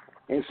wig,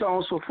 and so on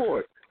and so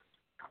forth.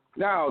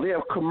 Now, they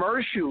have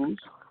commercials,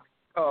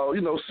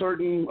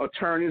 certain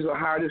attorneys will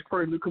hire this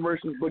person to do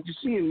commercials, but you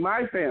see in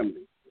my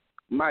family,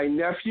 my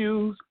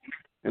nephews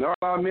and all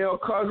our male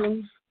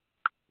cousins,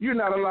 you're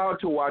not allowed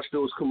to watch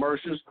those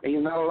commercials, and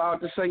you're not allowed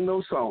to sing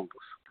those songs.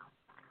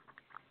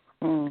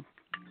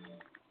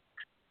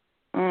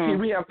 See,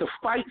 we have to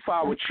fight for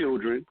our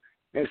children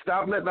and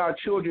stop letting our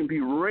children be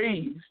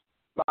raised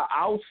by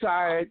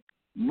outside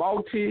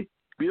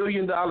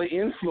multi-billion-dollar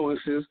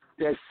influences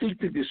that seek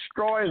to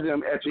destroy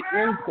them at the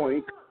end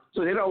point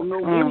so they don't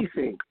know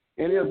anything,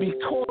 and they'll be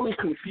totally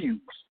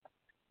confused.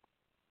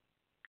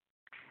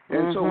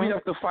 And so we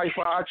have to fight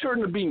for our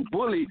children are being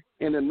bullied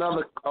in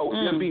another.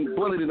 They're being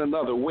bullied in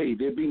another way.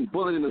 They're being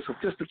bullied in a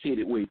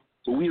sophisticated way.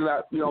 So we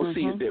don't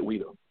see it that way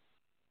though.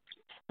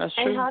 That's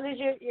true. And how did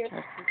your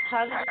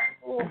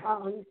school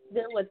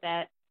deal with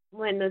that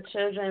when the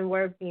children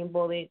were being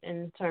bullied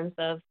in terms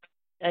of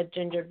a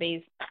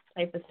gender-based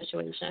type of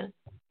situation?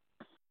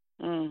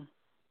 Well,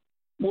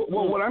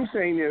 what I'm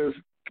saying is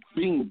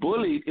being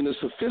bullied in a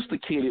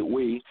sophisticated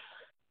way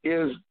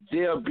is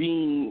they're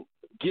being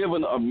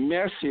given a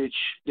message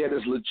that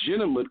is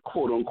legitimate,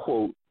 quote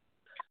unquote,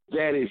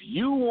 that if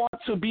you want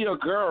to be a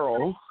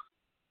girl,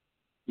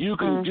 you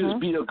can just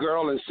be a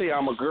girl and say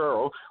I'm a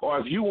girl, or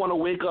if you want to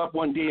wake up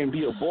one day and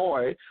be a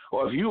boy,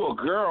 or if you're a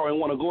girl and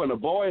want to go in the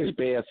boys'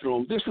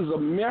 bathroom, this is a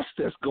mess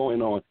that's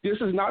going on. This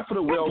is not for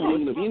the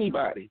well-being of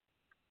anybody.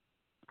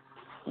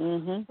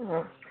 Can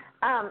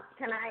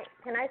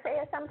I say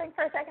something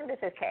for a second? This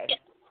is Kay. Yeah.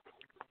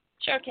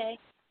 Sure, Kay.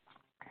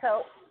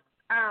 So,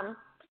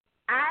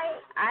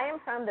 I am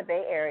from the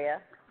Bay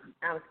Area,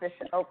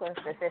 Oakland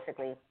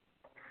specifically.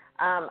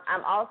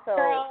 I'm also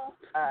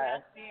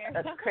a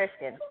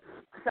Christian,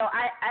 so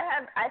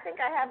I think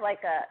I have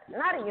like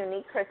not a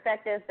unique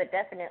perspective, but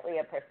definitely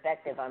a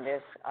perspective on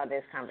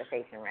this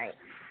conversation, right?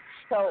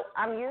 So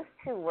I'm used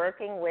to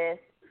working with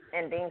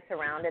and being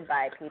surrounded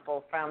by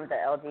people from the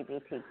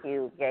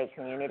LGBTQ gay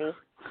community.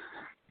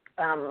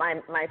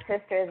 My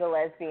sister is a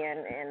lesbian,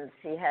 and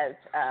she has.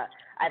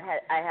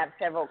 I have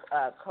several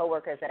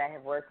coworkers that I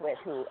have worked with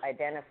who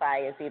identify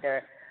as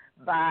either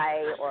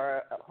bi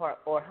or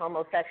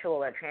homosexual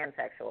or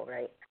transsexual,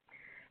 right?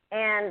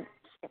 And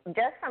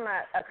just from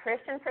a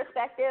Christian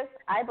perspective,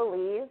 I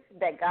believe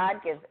that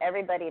God gives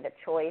everybody the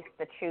choice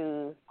to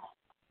choose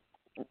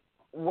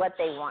what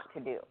they want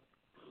to do.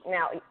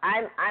 Now,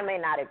 I may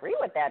not agree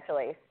with that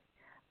choice.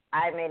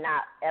 I may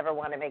not ever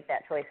want to make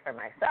that choice for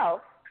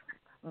myself,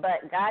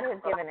 but God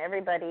has given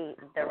everybody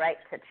the right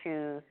to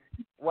choose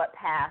what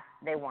path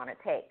they want to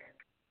take.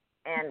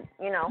 And,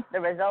 the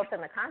results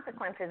and the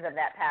consequences of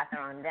that path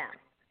are on them.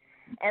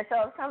 And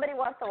so if somebody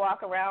wants to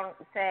walk around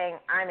saying,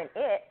 I'm an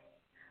it,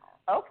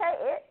 okay,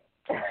 it.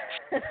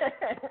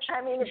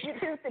 I mean, if you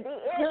choose to be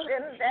it,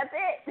 then that's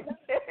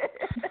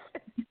it.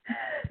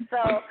 So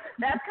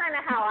that's kind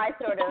of how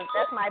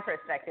that's my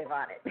perspective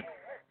on it.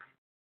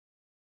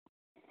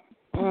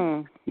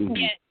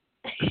 Yeah.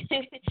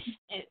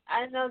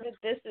 I know that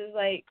this is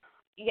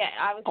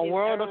obviously a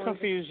world of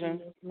confusion.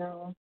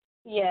 No.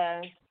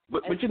 Yeah.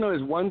 But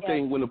it's one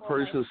thing when a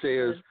person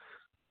says,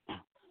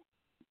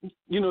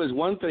 it's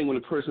one thing when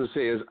a person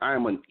says,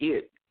 I'm an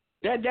it.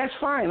 That's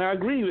fine. I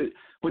agree with it.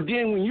 But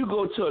then when you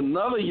go to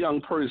another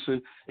young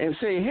person and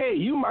say, hey,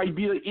 you might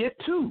be an it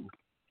too.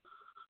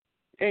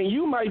 And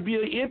you might be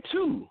an it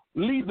too.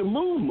 Lead the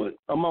movement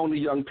among the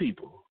young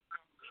people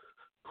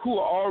who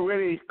are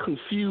already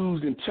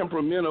confused and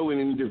temperamental and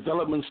in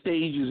development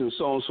stages and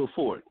so on and so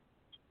forth.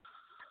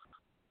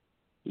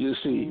 You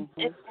see.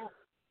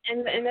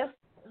 And that's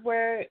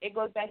where it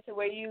goes back to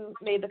where you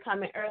made the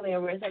comment earlier,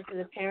 where it's up to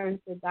the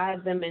parents to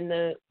guide them in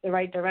the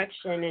right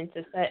direction and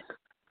to set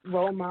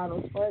role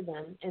models for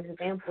them as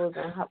examples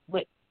on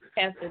what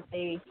path that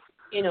they,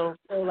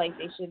 feel like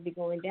they should be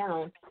going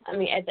down. I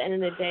mean, at the end of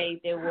the day,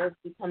 they will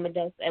become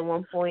adults at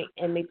one point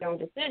and make their own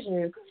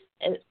decisions,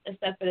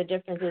 except for the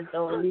differences,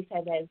 they'll at least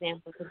have that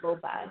example to go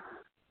by.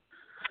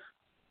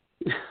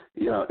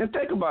 And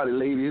think about it,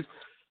 ladies.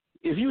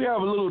 If you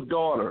have a little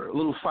daughter, a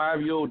little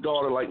 5-year-old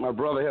daughter, like my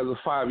brother has a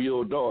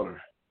 5-year-old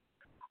daughter,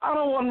 I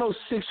don't want no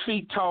 6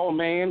 feet tall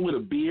man with a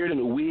beard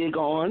and a wig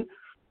on,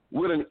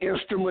 with an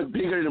instrument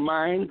bigger than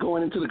mine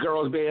going into the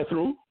girl's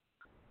bathroom.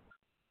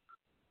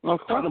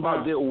 Talking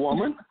about their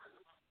woman.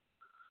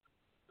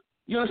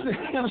 You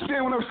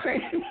understand what I'm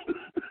saying?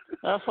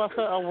 That's what I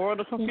said, a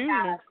world of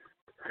confusion.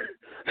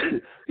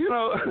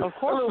 Of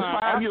course, a little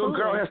 5-year-old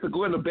girl has to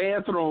go in the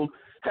bathroom.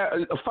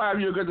 A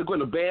 5-year-old girl has to go in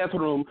the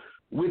bathroom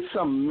with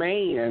some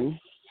man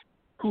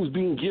who's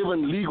being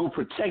given legal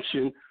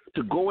protection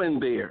to go in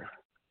there.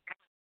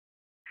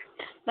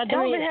 Now,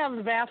 don't they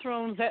have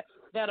bathrooms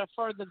that are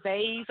for the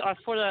bays or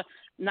for the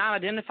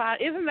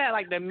non-identified? Isn't that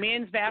like the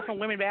men's bathroom,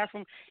 women's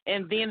bathroom,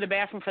 and then the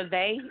bathroom for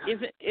they?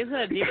 Isn't it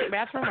a different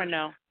bathroom or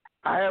no?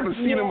 I haven't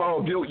seen them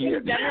all built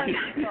yet.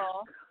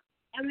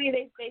 I mean,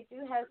 they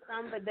do have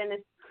some, but then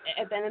it's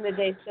at the end of the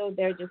day still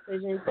their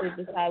decision to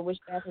decide which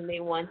bathroom they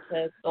want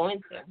to go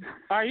into.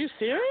 Are you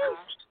serious?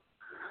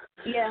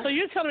 Yeah. So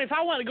you're telling me if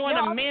I want to go in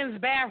the men's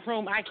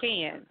bathroom, I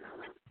can?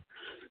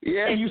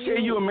 Yeah, you say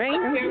you're a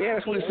man? Yeah,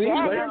 that's what it seems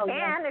like. Yeah, you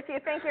can. If you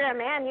think you're a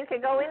man, you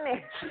could go in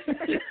there.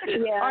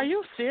 Yeah. Are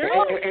you serious?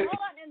 Hold on,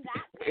 in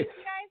that case,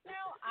 you guys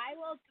know, I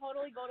will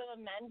totally go to the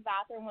men's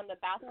bathroom when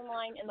the bathroom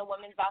line in the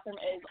women's bathroom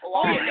is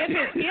long. Oh, yeah, if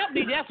it's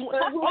empty, that's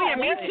what. Oh,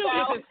 yeah, me too,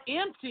 if it's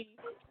empty.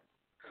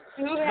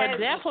 But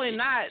definitely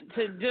not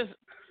to just.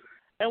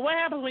 And what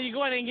happens when you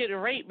go in and get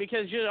raped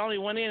because you're the only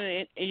one in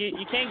and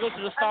you can't go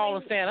to the stall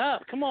and stand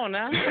up? Come on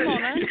now.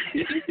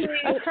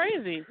 That's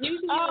crazy.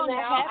 Usually Oh, when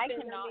that no,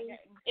 happens,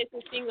 it's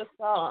a single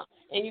stall,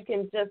 and you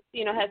can just,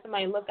 have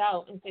somebody look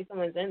out and say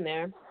someone's in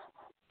there.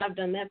 I've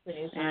done that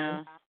plenty of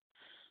times. Yeah.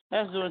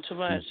 That's doing too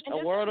much.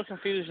 A world of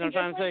confusion, I'm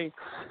trying to say.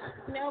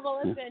 No,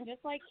 but listen,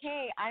 just like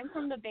Kay, I'm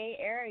from the Bay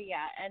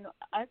Area, and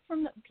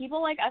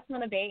people like us from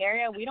the Bay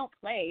Area, we don't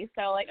play.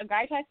 So, like, a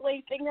guy tries to lay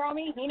his finger on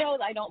me, he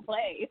knows I don't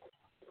play.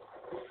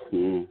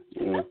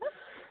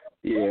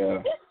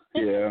 Yeah.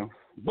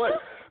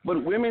 But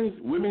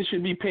women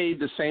should be paid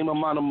the same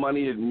amount of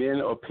money that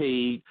men are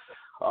paid.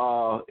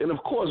 And of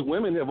course,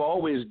 women have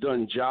always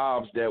done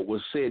jobs that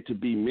were said to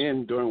be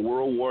men during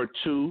World War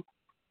II.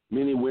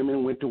 Many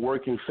women went to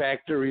work in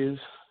factories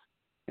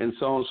and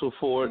so on and so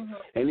forth,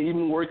 and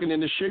even working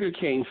in the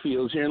sugarcane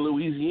fields here in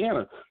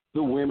Louisiana.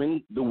 The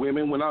women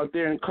went out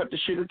there and cut the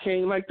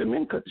sugarcane like the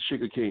men cut the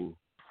sugarcane.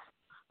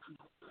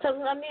 So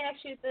let me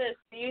ask you this.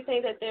 Do you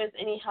think that there's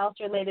any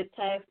house-related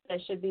tasks that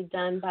should be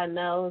done by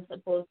males as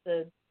opposed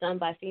to done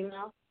by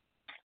females?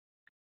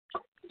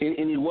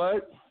 Any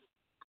what?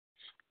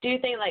 Do you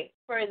think, like,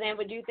 for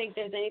example, do you think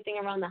there's anything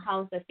around the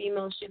house that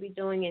females should be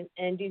doing,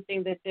 and do you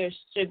think that there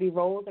should be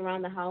roles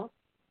around the house?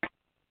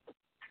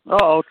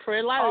 Uh-oh,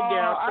 tread lightly,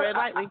 girl. Tread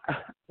lightly.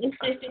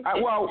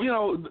 Well,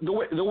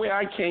 the way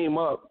I came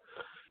up,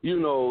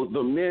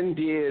 the men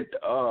did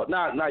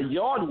not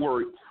yard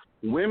work.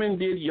 Women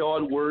did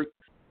yard work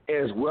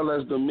as well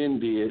as the men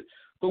did.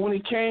 But when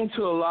it came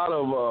to a lot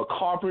of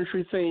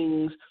carpentry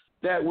things,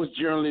 that was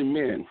generally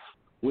men.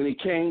 When it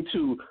came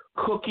to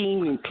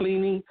cooking and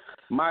cleaning,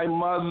 my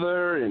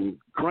mother and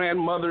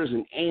grandmothers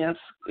and aunts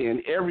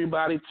and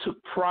everybody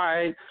took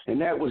pride,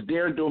 and that was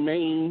their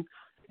domain.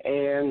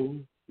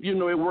 And,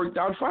 it worked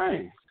out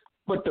fine.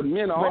 But the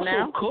men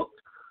also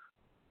cooked.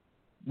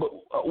 But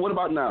what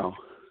about now?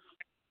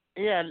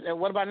 Yeah,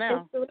 what about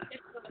now? Do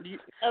you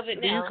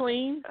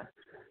clean?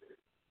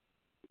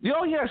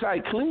 Oh yes, I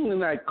clean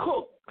and I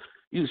cook.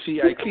 You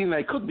see, I clean and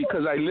I cook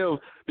because I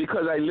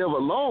live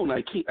alone.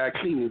 I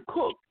clean and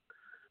cook.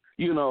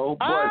 But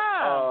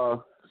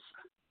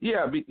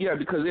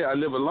because I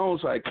live alone,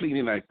 so I clean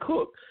and I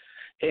cook.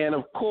 And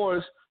of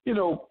course,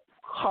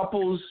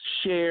 couples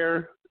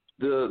share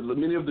the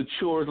many of the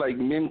chores, like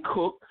men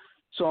cook,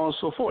 so on and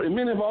so forth. And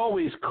men have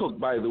always cooked,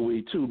 by the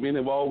way, too. Men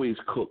have always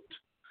cooked.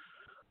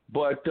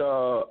 But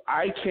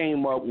I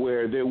came up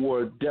where there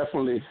were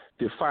definitely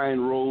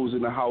defined roles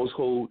in the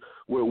household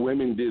where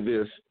women did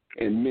this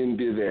and men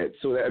did that.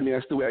 So,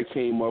 that's the way I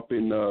came up,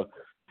 and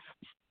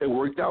it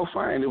worked out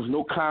fine. There was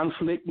no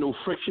conflict, no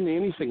friction,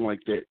 anything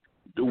like that.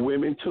 The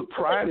women took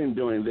pride in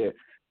doing that.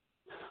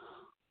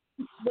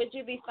 Would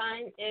you be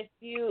fine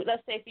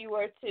let's say if you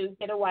were to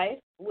get a wife,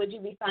 would you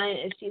be fine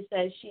if she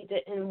said she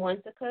didn't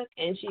want to cook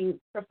and she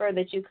preferred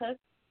that you cook?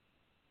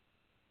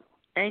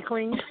 And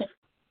clean?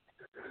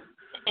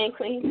 And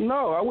clean?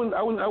 No, I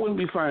wouldn't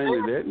be fine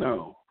with that.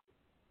 No.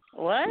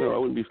 What? No, I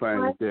wouldn't be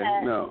fine with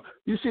that. No.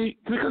 You see,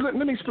 because let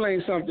me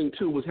explain something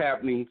too. What's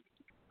happening?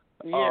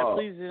 Yeah,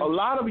 please do. A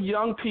lot of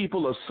young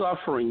people are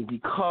suffering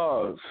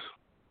because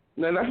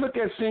now let's look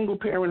at single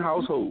parent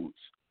households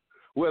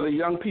where the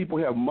young people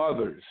have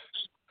mothers.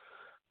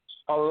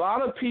 A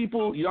lot of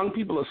young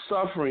people are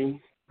suffering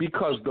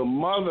because the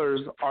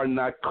mothers are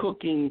not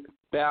cooking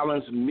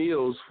balanced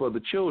meals for the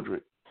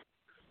children.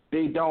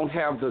 They don't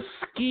have the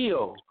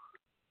skill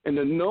and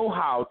the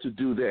know-how to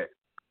do that.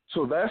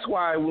 So that's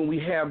why when we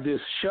have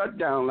this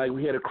shutdown like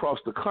we had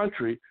across the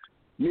country,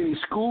 many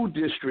school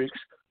districts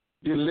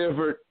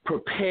delivered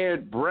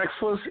prepared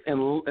breakfasts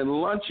and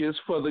lunches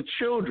for the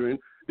children,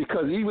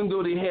 because even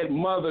though they had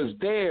mothers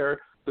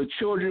there, the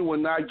children were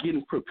not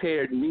getting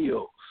prepared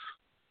meals.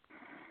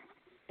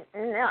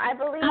 No, I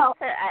believe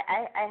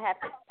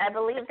I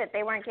believe that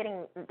they were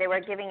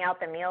giving out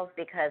the meals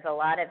because a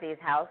lot of these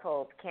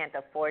households can't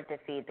afford to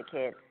feed the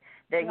kids.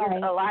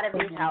 A lot of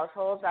these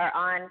households are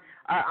on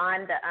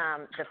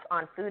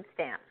food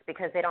stamps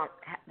because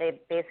they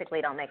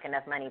basically don't make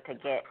enough money to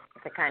get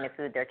the kind of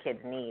food their kids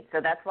need. So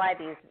that's why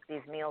these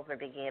meals are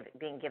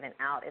being given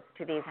out. It's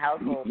to these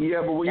households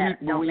that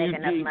don't make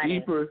enough money.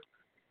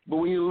 But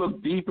when you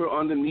look deeper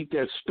underneath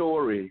that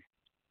story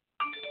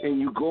and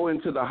you go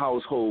into the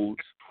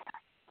households,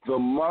 the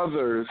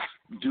mothers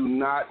do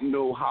not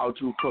know how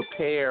to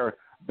prepare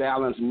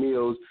balanced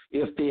meals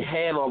if they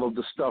had all of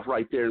the stuff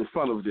right there in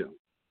front of them.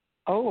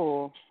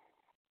 Oh.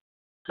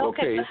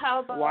 Okay. So how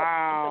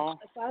about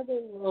the father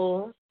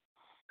rule?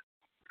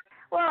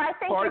 Well, I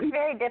think Pardon? it's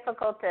very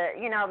difficult to,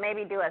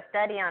 maybe do a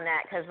study on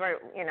that because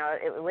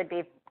it would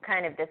be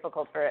kind of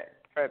difficult for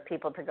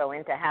people to go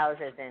into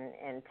houses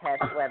and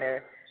test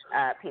whether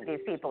these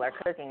people are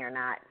cooking or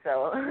not.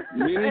 So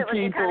Many it would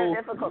be people, kind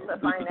of difficult to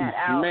find that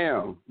out.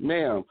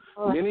 Ma'am,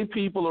 many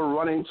people are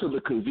running to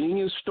the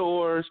convenience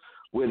stores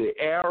where the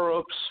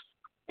Arabs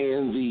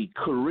and the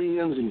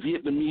Koreans and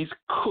Vietnamese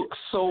cook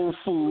soul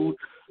food.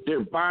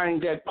 They're buying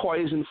that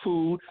poison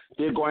food.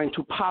 They're going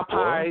to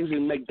Popeyes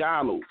and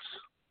McDonald's.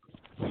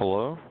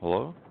 Hello?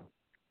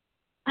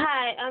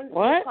 Hi, I'm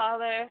What? the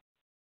caller.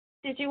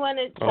 Did you want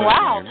to?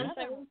 Wow. I'm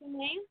sorry, what's your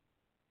name?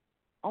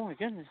 Oh, my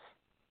goodness.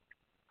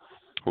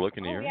 Hello,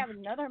 can you hear we me? have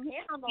another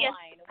man on the Yes.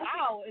 line.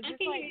 Wow. Is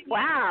this like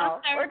Wow,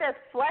 I'm sorry. we're just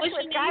flush What's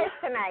with your guys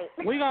name? tonight.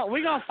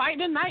 We gonna fight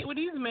tonight with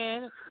these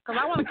men because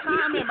I want to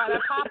comment about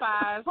that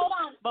Popeyes. Hold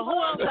on. But who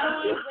else?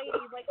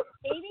 Ladies, like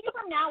maybe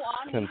from now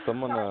on Can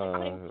someone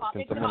putting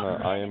topics about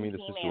men IM me and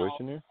the females.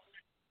 situation here?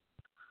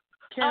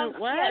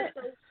 What? Yeah,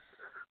 so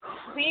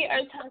we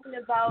are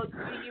talking about,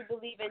 do you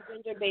believe in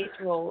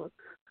gender-based roles?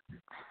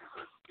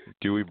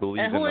 Do we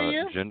believe And who are in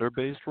you?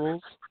 gender-based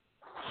roles?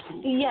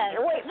 Yes.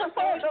 Wait,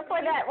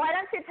 before that, why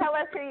don't you tell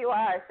us who you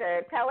are,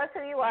 sir? Tell us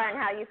who you are and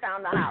how you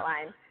found the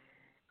hotline.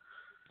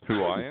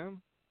 Who I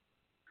am?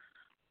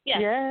 Yes.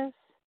 Yes.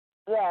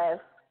 Yes.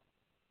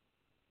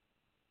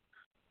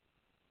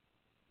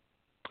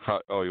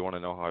 You want to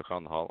know how I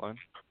found the hotline?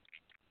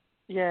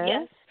 Yes.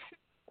 Yes.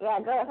 Yeah,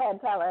 go ahead,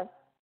 tell us.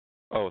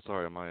 Oh,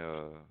 sorry.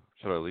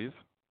 Should I leave?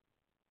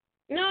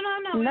 No.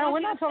 No, we're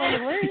not telling you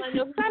to leave.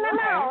 No,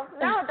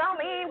 don't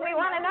leave. We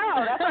want to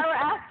know. That's why we're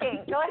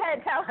asking. Go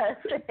ahead, tell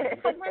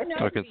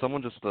us. Can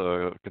someone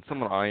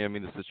IM me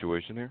the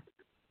situation here?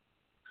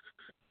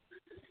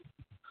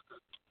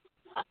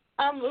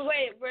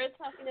 Wait, we're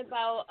talking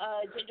about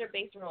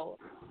gender-based roles.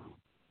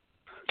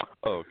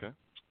 Oh, okay.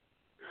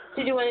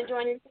 Did you want to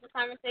join into the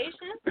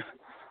conversation?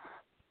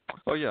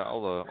 Oh yeah,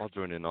 I'll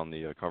join in on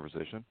the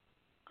conversation.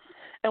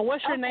 And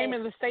what's your Okay. name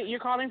and the state you're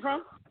calling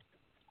from?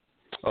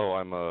 Oh,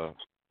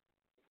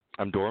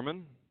 I'm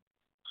Dorman.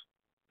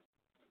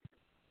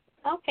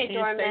 Okay, Can you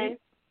Dorman.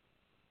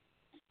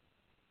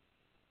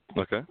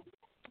 Okay.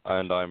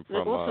 And I'm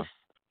from What's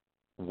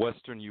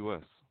Western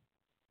U.S.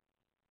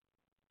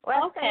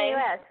 Western Okay.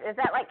 U.S. Is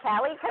that like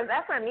Cali? Because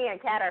that's where me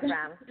and Kat are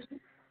from.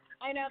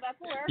 I know that's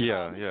where.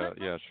 Yeah,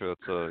 sure.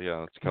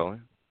 That's Kelly.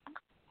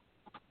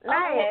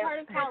 Nice. Okay. Part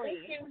of Cali.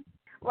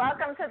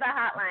 Welcome to the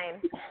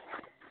hotline.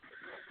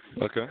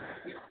 Okay.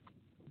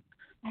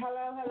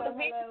 Hello. So My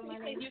basically,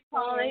 name you is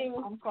calling.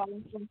 I'm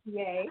calling from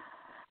PA.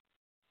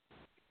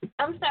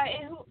 I'm sorry,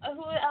 and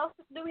who else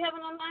do we have on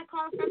the line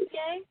calling from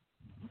PA?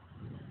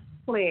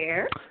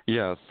 Claire.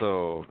 Yeah,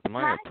 so in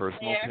my Hi, personal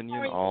Claire. How opinion,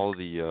 are you? all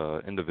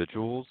the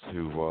individuals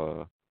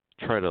who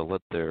try to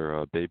let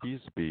their babies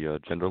be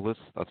genderless,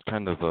 that's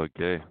kind of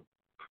gay.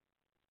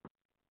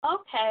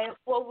 Okay.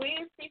 Well, we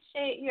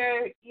appreciate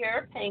your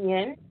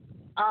opinion,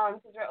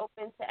 because we're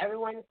open to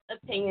everyone's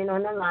opinion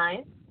on the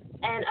line.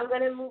 And I'm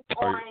going to move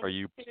on Are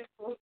you?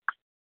 to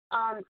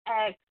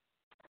ask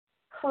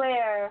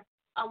Claire,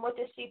 what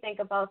does she think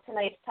about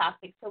tonight's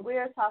topic? So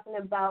we're talking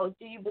about,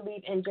 do you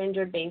believe in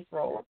gender-based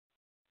roles?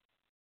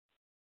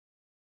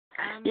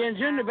 Yeah,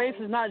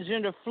 gender-based is not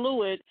gender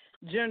fluid.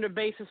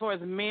 Gender-based as far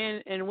as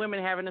men and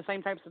women having the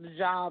same types of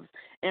jobs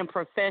and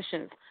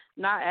professions,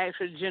 not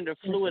actually gender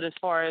fluid as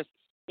far as,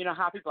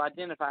 how people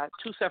identify.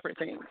 Two separate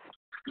things.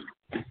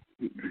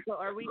 So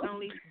are we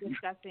only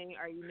discussing,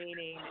 are you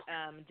meaning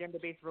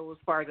gender-based roles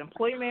as far as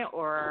employment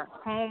or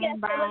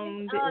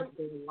homebound? Yes, Is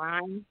the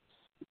line?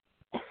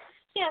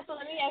 Yeah, so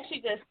let me ask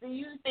you this. Do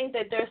you think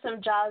that there's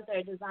some jobs that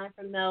are designed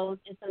for males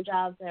and some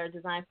jobs that are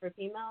designed for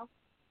females?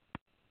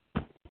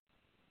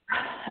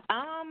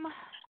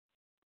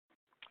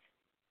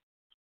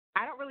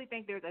 I don't really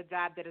think there's a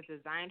job that is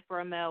designed for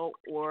a male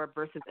or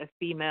versus a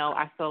female.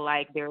 I feel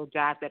like there are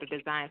jobs that are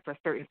designed for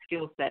certain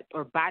skill sets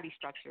or body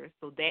structures,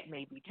 so that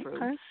may be true.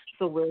 Okay.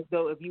 So whereas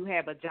though if you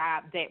have a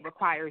job that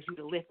requires you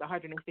to lift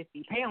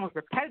 150 pounds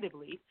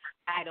repetitively,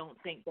 I don't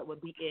think that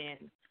would be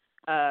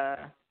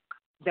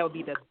that would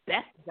be the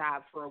best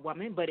job for a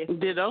woman. But if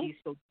Ditto. she's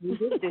so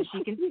good, then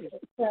she can do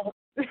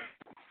it.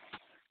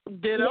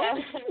 Ditto.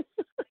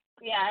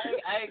 Yeah,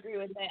 I agree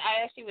with that.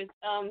 I actually was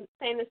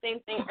saying the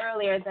same thing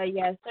earlier, that,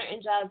 yes,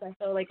 certain jobs I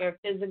feel like are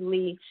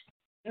physically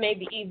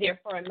maybe easier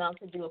for a male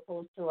to do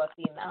opposed to a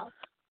female.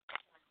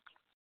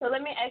 So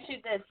let me ask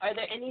you this. Are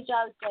there any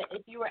jobs that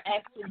if you were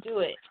asked to do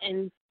it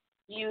and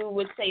you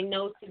would say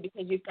no to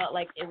because you felt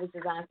like it was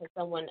designed for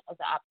someone of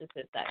the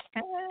opposite sex?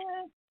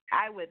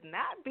 I would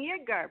not be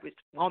a garbage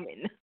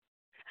woman.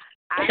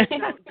 I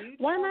don't do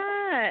Why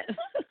not?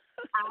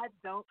 I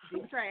don't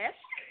do trash.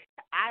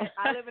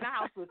 I live in a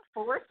house with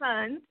 4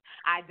 sons.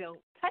 I don't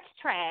touch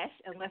trash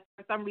unless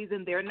for some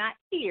reason they're not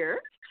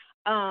here.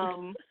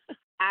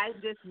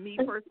 Me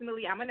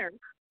personally, I'm a nurse.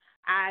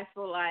 I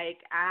feel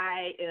like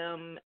I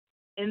am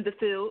in the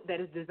field that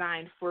is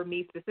designed for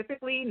me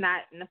specifically,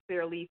 not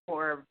necessarily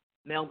for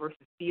male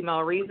versus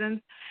female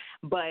reasons,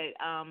 but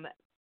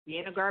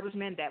being a garbage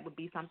man, that would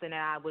be something that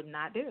I would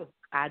not do.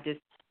 I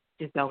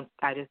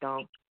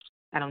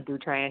don't do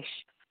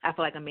trash. I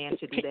feel like a man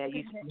should do that.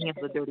 You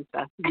handle the dirty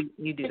stuff.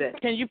 You do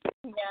that. Can you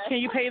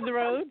pave the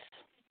roads?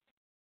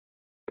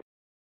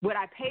 Would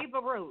I pave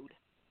a road?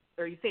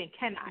 Or are you saying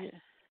can I?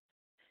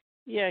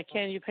 Yeah,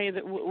 can you pave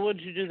the?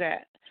 Would you do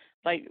that?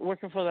 Like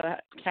working for the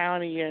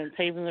county and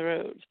paving the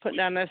roads, putting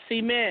down that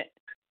cement.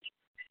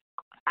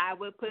 I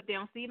would put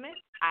down cement.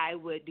 I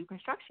would do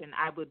construction.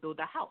 I would build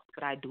a house,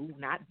 but I do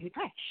not do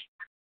trash.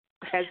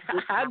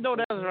 I know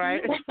that's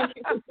right.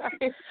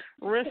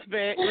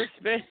 Respect.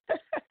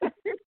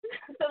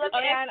 So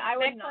and I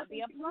would not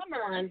be a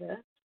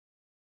plumber.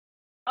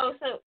 Oh,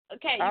 so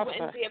okay, you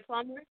wouldn't be a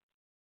plumber?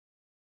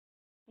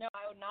 No,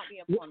 I would not be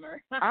a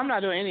plumber. I'm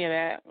not doing any of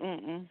that.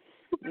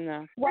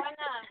 No. Why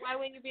not? Why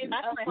wouldn't you be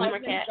That's a my plumber?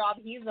 husband's job.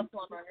 He's a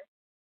plumber.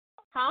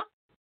 Huh?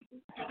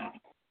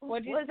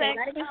 What'd you say?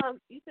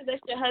 You said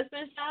that's your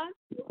husband's job?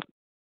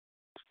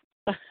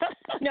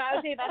 No, I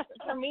would say that's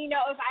for me. No,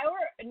 if I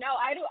were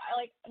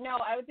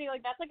I would say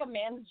like that's like a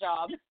man's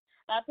job.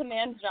 That's a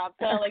man's job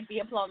to like be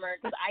a plumber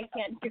because I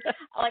can't do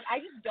like I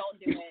just don't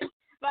do it.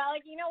 But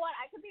like you know what,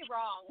 I could be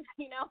wrong.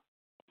 You know.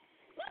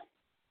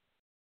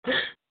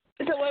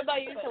 So what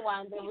about you,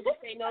 Tawanda? Would you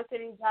say no to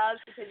any jobs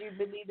because you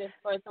believe it's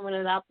for someone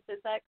of the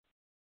opposite sex?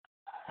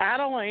 I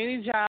don't want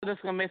any job that's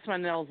gonna mess my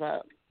nails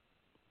up,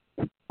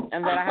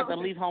 and that I have to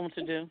leave home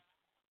to do.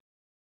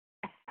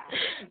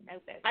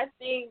 I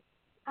think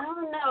I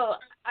don't know.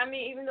 I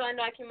mean, even though I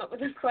know I came up with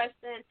this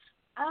question,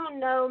 I don't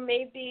know.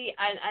 Maybe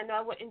I know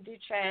I wouldn't do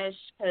trash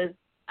because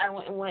I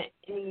wouldn't want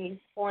any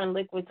foreign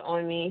liquids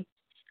on me.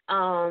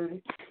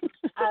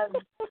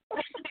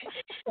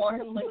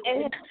 Foreign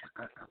liquids.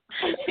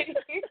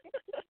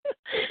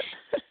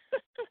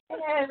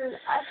 And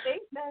I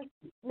think that's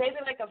maybe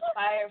like a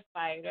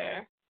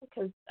firefighter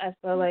because I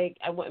feel like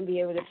I wouldn't be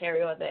able to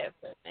carry all that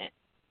equipment.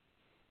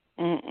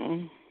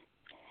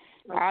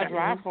 I'll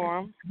drive for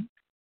him.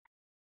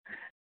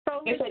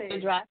 So listen,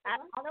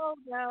 I don't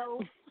know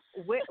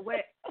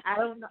what I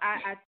don't know.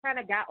 I kind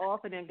of got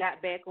off and then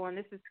got back on.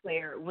 This is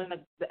Claire. When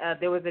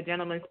there was a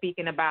gentleman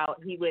speaking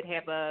about he would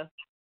have a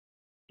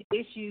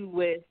issue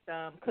with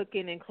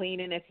cooking and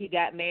cleaning if he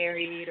got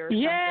married or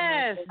something.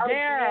 Yes,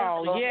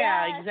 Daryl.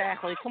 Yeah,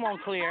 exactly. Come on,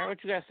 Claire.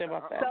 What you got to say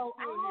about that?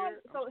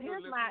 So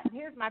here's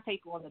my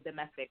take on the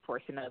domestic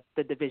portion of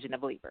the division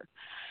of labor.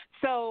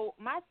 So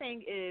my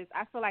thing is,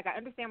 I feel like I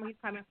understand where he's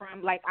coming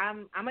from. Like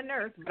I'm a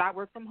nurse, but I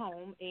work from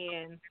home,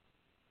 and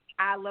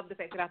I love the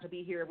fact that I could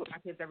be here with my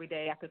kids every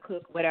day. I could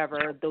cook,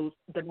 whatever those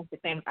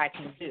domestic things I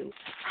can do.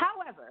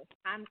 However,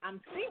 I'm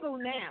single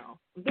now,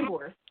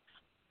 divorced.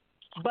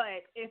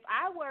 But if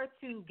I were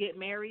to get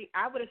married,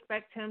 I would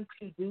expect him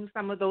to do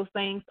some of those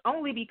things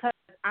only because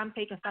I'm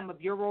taking some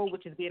of your role,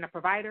 which is being a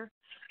provider.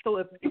 So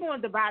if you're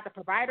going to divide the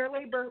provider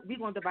labor, we're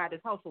going to divide this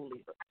household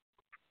labor.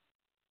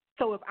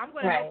 So if I'm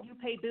going to help you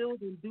pay bills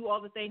and do all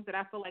the things that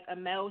I feel like a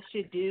male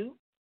should do,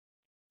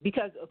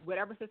 because of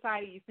whatever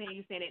society you're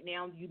saying it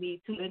now, you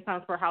need 2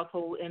 incomes per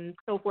household and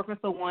so forth and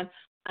so on,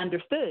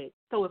 understood.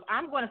 So if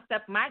I'm going to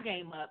step my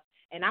game up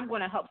and I'm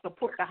going to help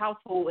support the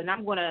household and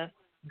I'm going to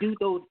do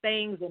those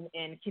things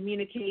and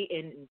communicate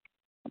and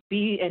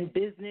be in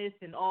business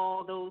and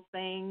all those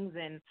things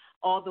and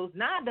all those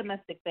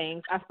non-domestic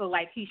things, I feel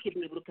like he should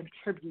be able to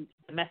contribute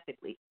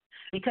domestically.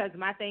 Because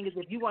my thing is,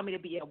 if you want me to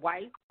be a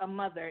wife, a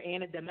mother,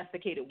 and a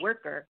domesticated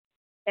worker,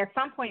 at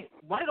some point,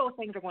 one of those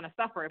things are going to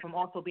suffer if I'm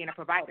also being a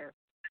provider.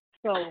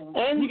 So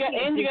and you got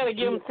to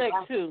give them sex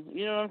too.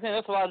 You know what I'm saying?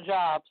 That's a lot of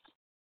jobs.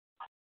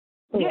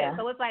 Yeah.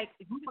 So it's like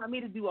if you want me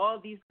to do all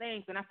these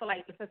things, and I feel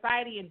like the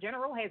society in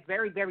general has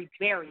very, very,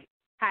 very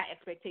high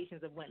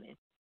expectations of women.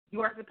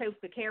 You are supposed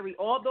to carry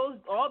all those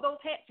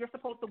hats. You're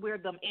supposed to wear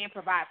them and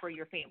provide for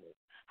your family.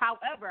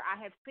 However,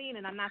 I have seen,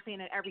 and I'm not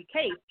saying in every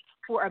case,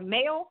 for a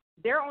male,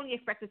 they're only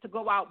expected to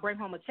go out, bring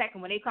home a check,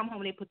 and when they come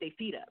home, they put their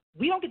feet up.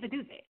 We don't get to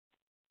do that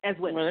as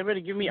women. Well, they better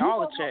give me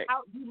all the check.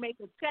 Out, you make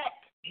a check.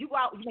 You go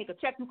out, you make a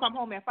check. You come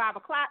home at 5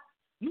 o'clock.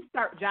 You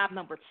start job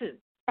number 2.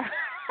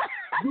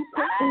 You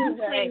cook, you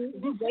sing,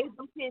 you raise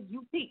them kids,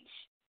 you teach,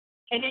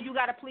 and then you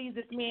got to please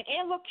this man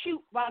and look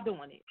cute while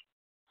doing it.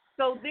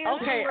 So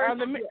okay, are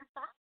the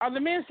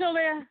men still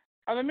there?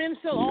 Are the men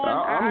still on?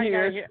 I'm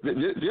here.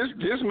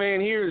 This man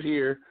here is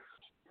here.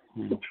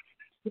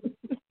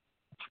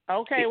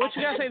 Okay, what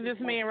you gotta say? This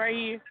man right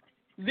here.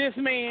 This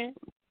man.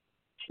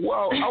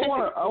 Well,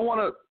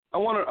 I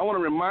wanna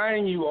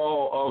remind you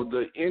all of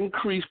the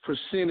increased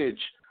percentage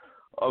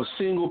of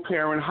single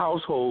parent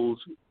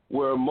households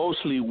where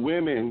mostly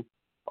women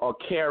are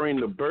carrying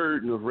the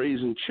burden of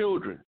raising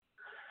children.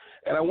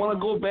 And I want to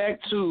go back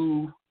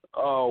to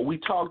we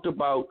talked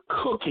about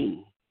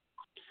cooking,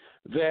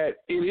 that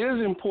it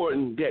is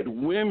important that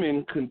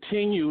women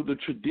continue the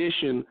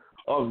tradition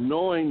of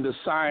knowing the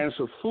science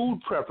of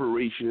food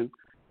preparation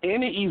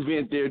in the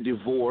event they're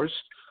divorced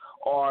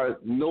or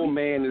no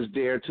man is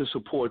there to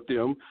support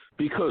them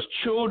because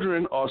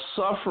children are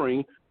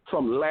suffering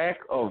from lack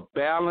of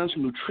balanced,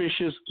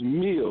 nutritious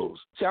meals.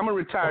 See, I'm a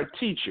retired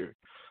teacher,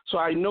 so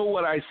I know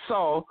what I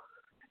saw,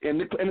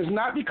 and it's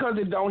not because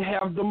they don't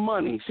have the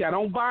money. See, I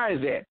don't buy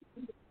that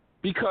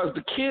because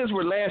the kids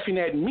were laughing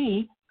at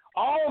me.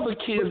 All the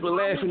kids were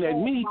laughing at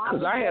me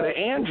because I had an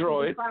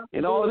Android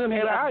and all of them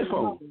had an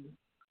iPhone.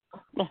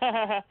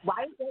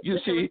 Why is that you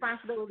the see,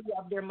 responsibility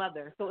of their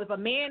mother? So if a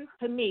man,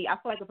 to me, I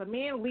feel like if a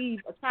man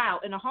leaves a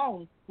child in a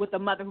home with a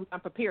mother who's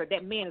unprepared,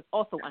 that man is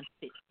also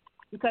unfit.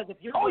 Because if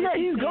you're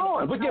he's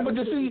gone. But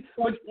you see,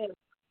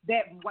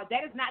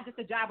 that is not just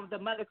the job of the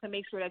mother to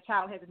make sure that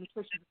child has a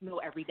nutritious meal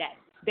every day.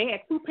 They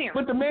had two parents.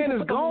 But the man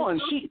is gone.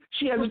 She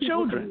has the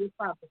children.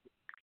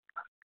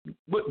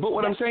 But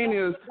what I'm saying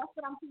is that's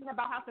what I'm thinking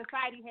about how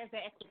society has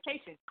that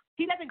expectation.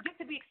 He doesn't get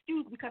to be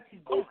excused because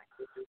he's born.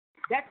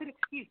 That's an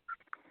excuse.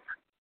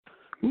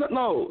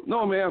 No,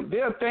 ma'am.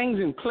 There are things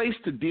in place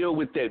to deal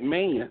with that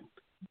man.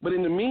 But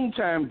in the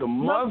meantime, the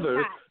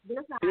mother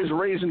is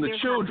raising the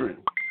children.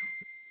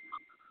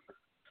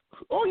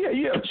 Oh, yeah,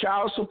 you have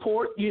child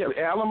support, you have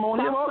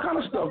alimony, you have all kind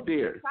of stuff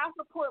there. Child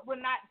support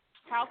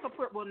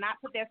will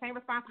not put that same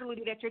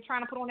responsibility that you're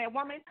trying to put on that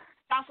woman.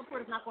 Child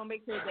support is not going to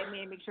make sure that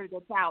man make sure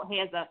that child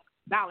has a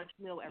balanced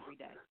meal every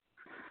day.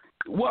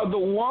 Well, the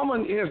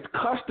woman has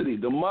custody.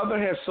 The mother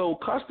has sole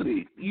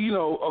custody,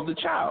 of the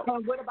child.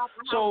 And what about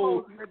the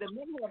household where the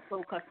men have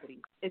sole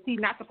custody? Is he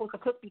not supposed to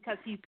cook because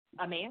he's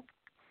a man?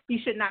 He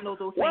should not know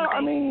those things. I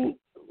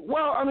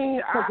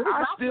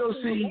still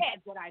see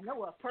that I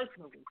know of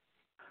personally.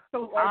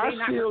 So are they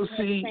not the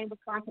same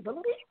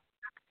responsibility?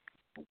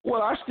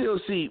 Well, I still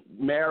see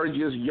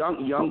marriages,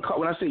 young.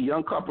 When I say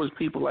young couples,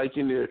 people like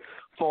in their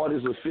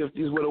 40s or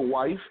 50s with a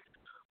wife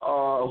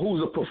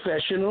who's a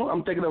professional.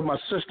 I'm thinking of my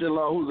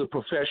sister-in-law who's a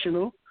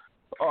professional.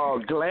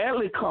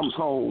 Gladly comes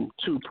home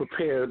to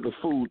prepare the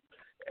food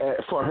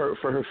for her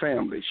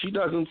family. She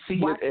doesn't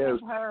see it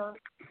as.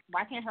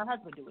 Why can't her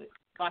husband do it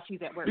while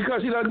she's at work?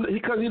 Because he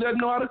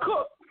doesn't know how to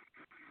cook.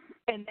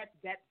 And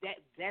that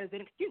is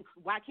an excuse.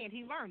 Why can't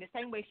he learn? The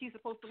same way she's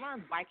supposed to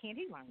learn. Why can't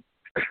he learn?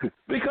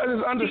 Because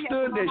it's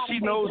understood that she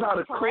knows how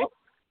to cook.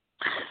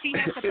 She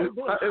has to do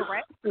it,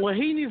 correct? Well,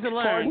 he needs to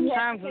learn.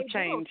 Times have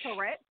changed.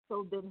 Correct.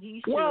 So then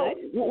he should. Well,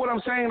 what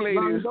I'm saying,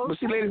 ladies,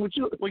 what you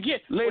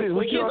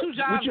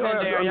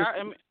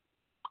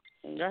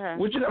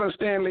gotta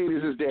understand,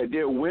 ladies, is that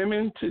there are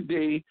women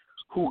today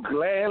who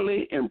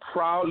gladly and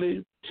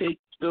proudly take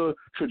the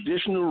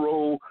traditional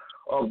role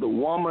of the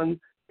woman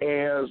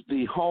as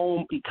the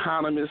home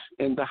economist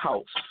in the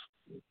house.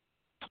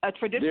 A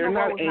traditional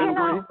role is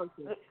not a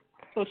person.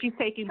 So she's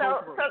taking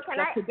both roles. So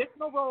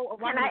traditional role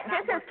of woman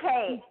this is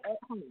Kay.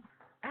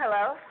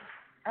 Hello,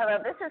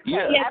 this is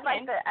Kay. Yeah. I'd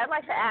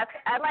like to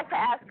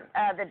ask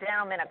the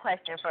gentleman a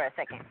question for a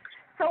second.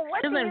 So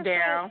what do you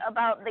think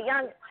about the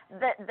young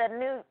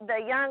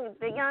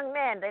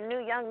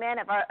men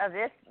of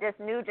this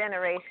new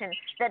generation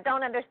that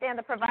don't understand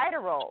the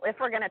provider role? If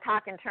we're going to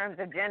talk in terms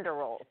of gender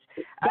roles,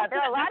 there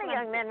are a lot of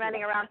young men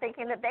running around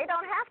thinking that they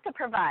don't have to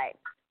provide,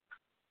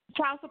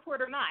 child support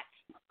or not.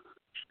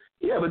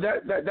 Yeah, but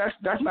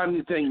that's not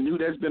anything new.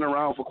 That's been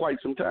around for quite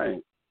some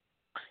time.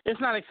 It's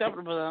not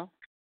acceptable though.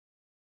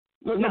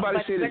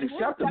 Nobody said it's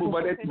acceptable,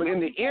 but in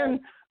the end,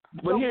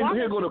 but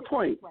here go the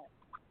point.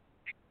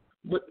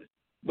 But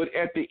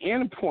at the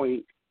end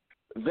point,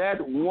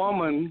 that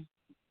woman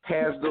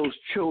has those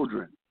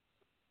children.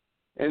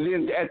 And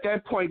then at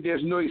that point,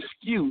 there's no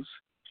excuse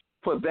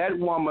for that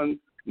woman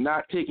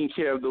not taking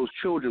care of those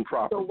children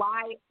properly. So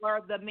why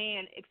are the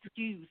men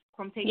excused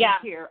from taking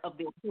care of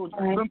their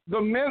children?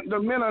 The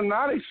men are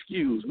not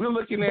excused. We're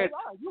looking at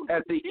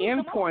the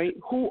end point,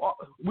 who are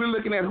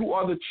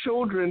the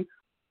children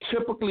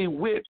typically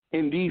with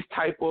in these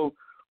type of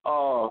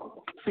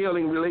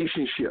failing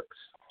relationships.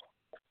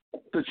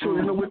 The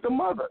children are with the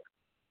mother.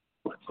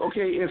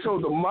 Okay, and so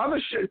the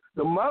mother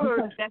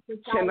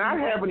cannot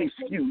have an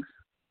excuse.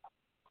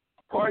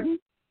 Pardon?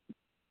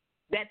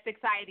 That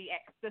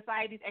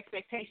society's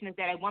expectation is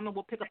that a woman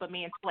will pick up a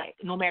man's slack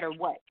no matter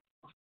what.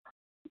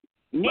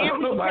 No,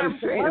 nobody's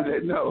saying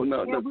that. No.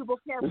 And we will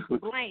carry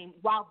blame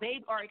while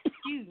they are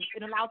excused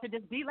and allowed to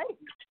just be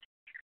lazy.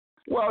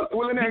 Well,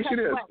 let me ask you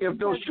this: if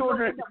those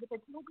children,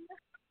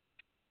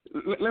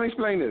 let me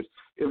explain this.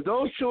 If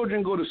those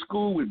children go to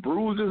school with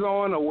bruises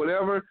on or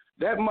whatever,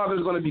 that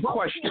mother's going to be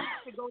questioned.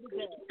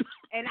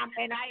 And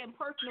I am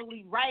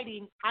personally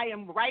writing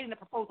a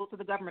proposal to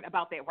the government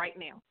about that right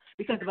now.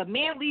 Because if a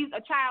man leaves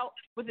a child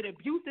with an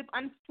abusive,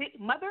 unfit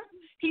mother,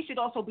 he should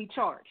also be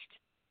charged.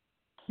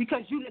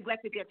 Because you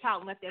neglected their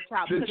child and left their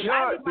child. If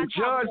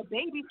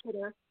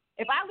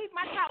I leave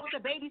my child with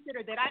a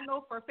babysitter that I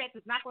know for a fact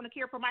is not going to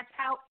care for my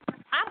child,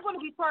 I'm going to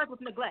be charged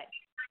with neglect.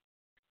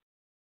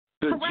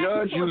 The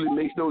judge usually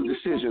makes those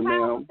decisions,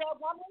 ma'am.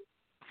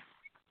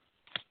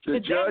 The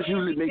judge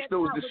usually makes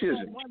those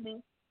decisions.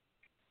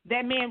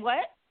 That man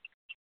what?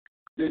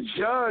 The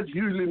judge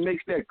usually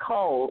makes that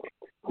call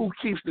who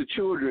keeps the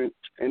children,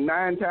 and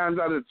 9 times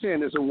out of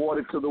 10 is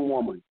awarded to the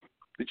woman,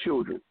 the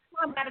children.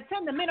 times out of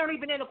 10, the men aren't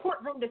even in the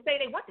courtroom to say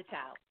they want the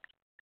child.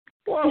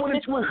 Well,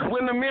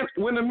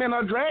 when the men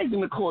are dragged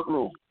in the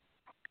courtroom,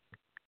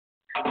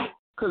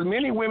 because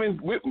many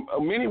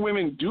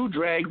women do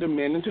drag the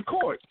men into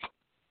court.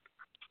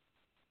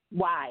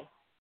 Why?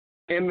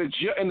 And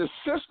the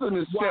system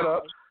is set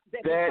up the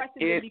that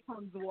question then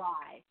becomes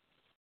why.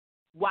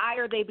 Why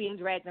are they being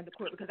dragged into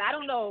court? Because I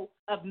don't know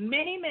of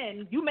many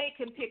men. You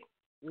can pick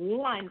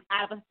one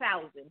out of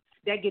 1,000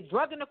 that get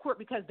drugged into court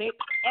because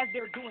as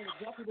they're doing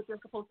exactly what they're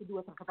supposed to do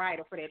as a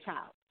provider for their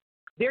child.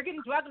 They're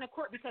getting drugged into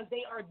court because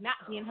they are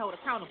not being held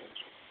accountable.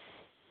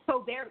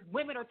 So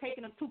women are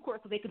taking them to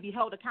court so they can be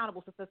held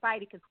accountable, so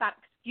society can stop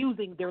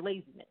excusing their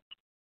laziness.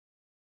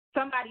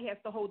 Somebody has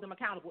to hold them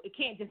accountable. It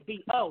can't just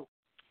be,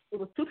 it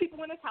was 2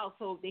 people in this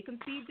household, they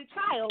conceived a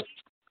child,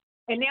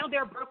 and now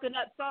they're broken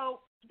up.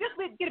 So just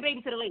get a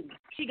baby to the lady.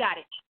 She got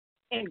it.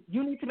 And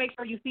you need to make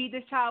sure you feed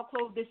this child,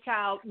 clothe this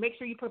child, make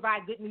sure you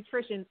provide good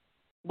nutrition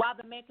while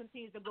the man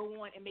continues to go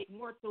on and make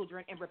more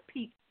children and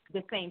repeat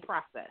the same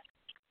process.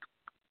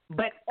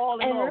 But all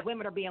in all,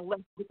 women are being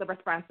left with the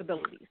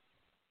responsibilities.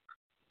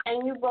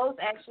 And you both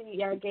actually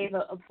gave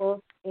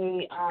both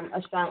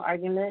a strong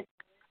argument.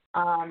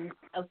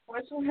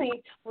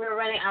 Unfortunately, we're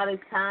running out of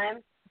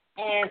time,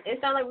 and it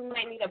sounds like we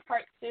might need a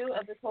part 2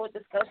 of this whole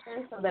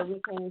discussion so that we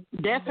can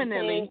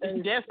definitely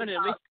a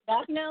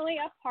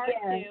part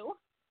 2.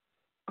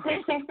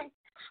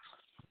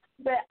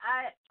 But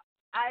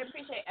I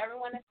appreciate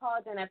everyone that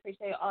called, and I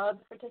appreciate all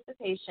the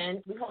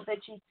participation. We hope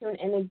that you tune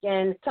in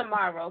again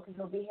tomorrow because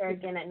we'll be here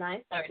again at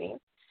 9:30.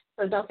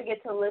 So don't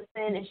forget to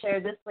listen and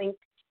share this link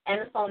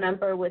and the phone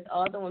number with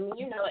all the women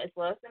you know, as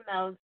well as the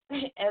males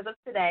as of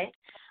today.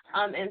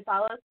 And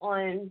follow us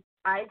on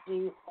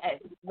IG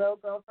at Real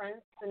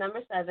Girlfriends,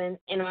 7,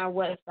 and on our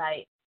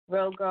website,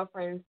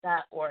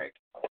 realgirlfriends.org.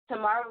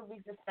 Tomorrow we'll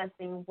be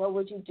discussing what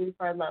would you do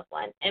for a loved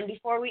one. And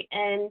before we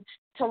end,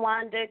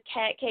 Tawanda,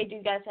 Kat, Kay, do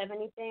you guys have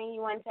anything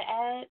you want to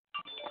add?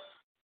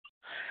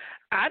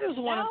 I just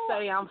want to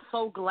say I'm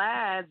so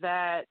glad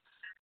that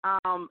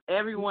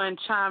everyone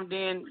chimed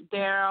in,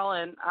 Daryl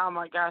and, oh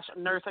my gosh,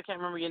 nurse, I can't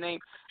remember your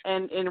name,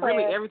 and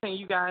really everything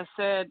you guys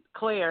said,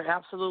 Claire,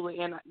 absolutely,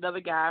 and the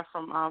other guy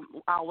from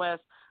out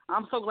west.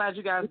 I'm so glad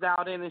you guys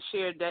dialed in and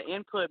shared that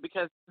input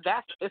because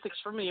it's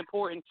extremely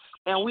important,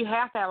 and we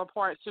have to have a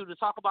part 2 to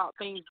talk about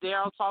things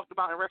Daryl talked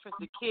about in reference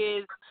to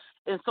kids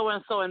and so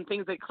and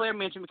things that Claire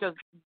mentioned because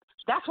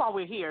that's why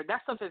we're here.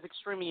 That's something that's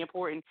extremely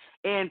important.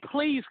 And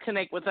please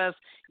connect with us.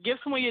 Give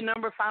someone your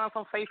number. Find us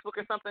on Facebook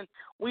or something.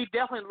 We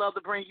definitely love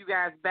to bring you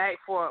guys back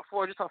for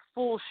just a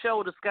full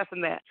show discussing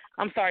that.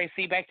 I'm sorry,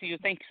 C. Back to you.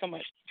 Thank you so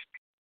much.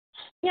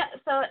 Yeah.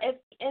 So,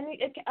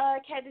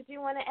 Kat, did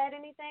you want to add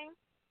anything?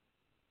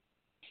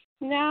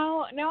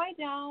 No, I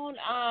don't.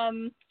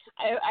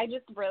 I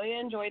just really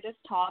enjoyed this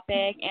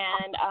topic,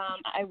 and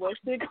I wish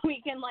that we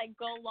can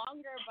go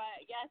longer.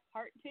 But yes,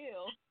 part 2.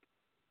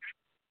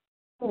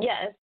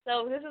 Yes.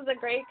 So this is a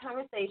great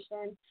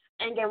conversation.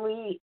 And again,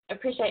 we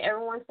appreciate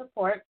everyone's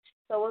support.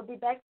 So we'll be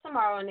back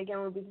tomorrow, and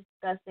again, we'll be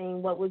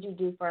discussing what would you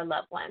do for a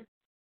loved one.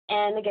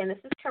 And again,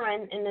 this is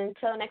Corinne, and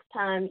until next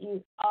time,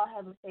 you all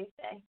have a safe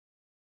day.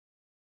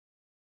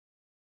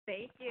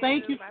 Thank you.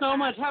 Thank you so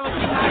much. Have a good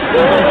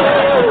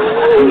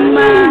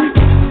night.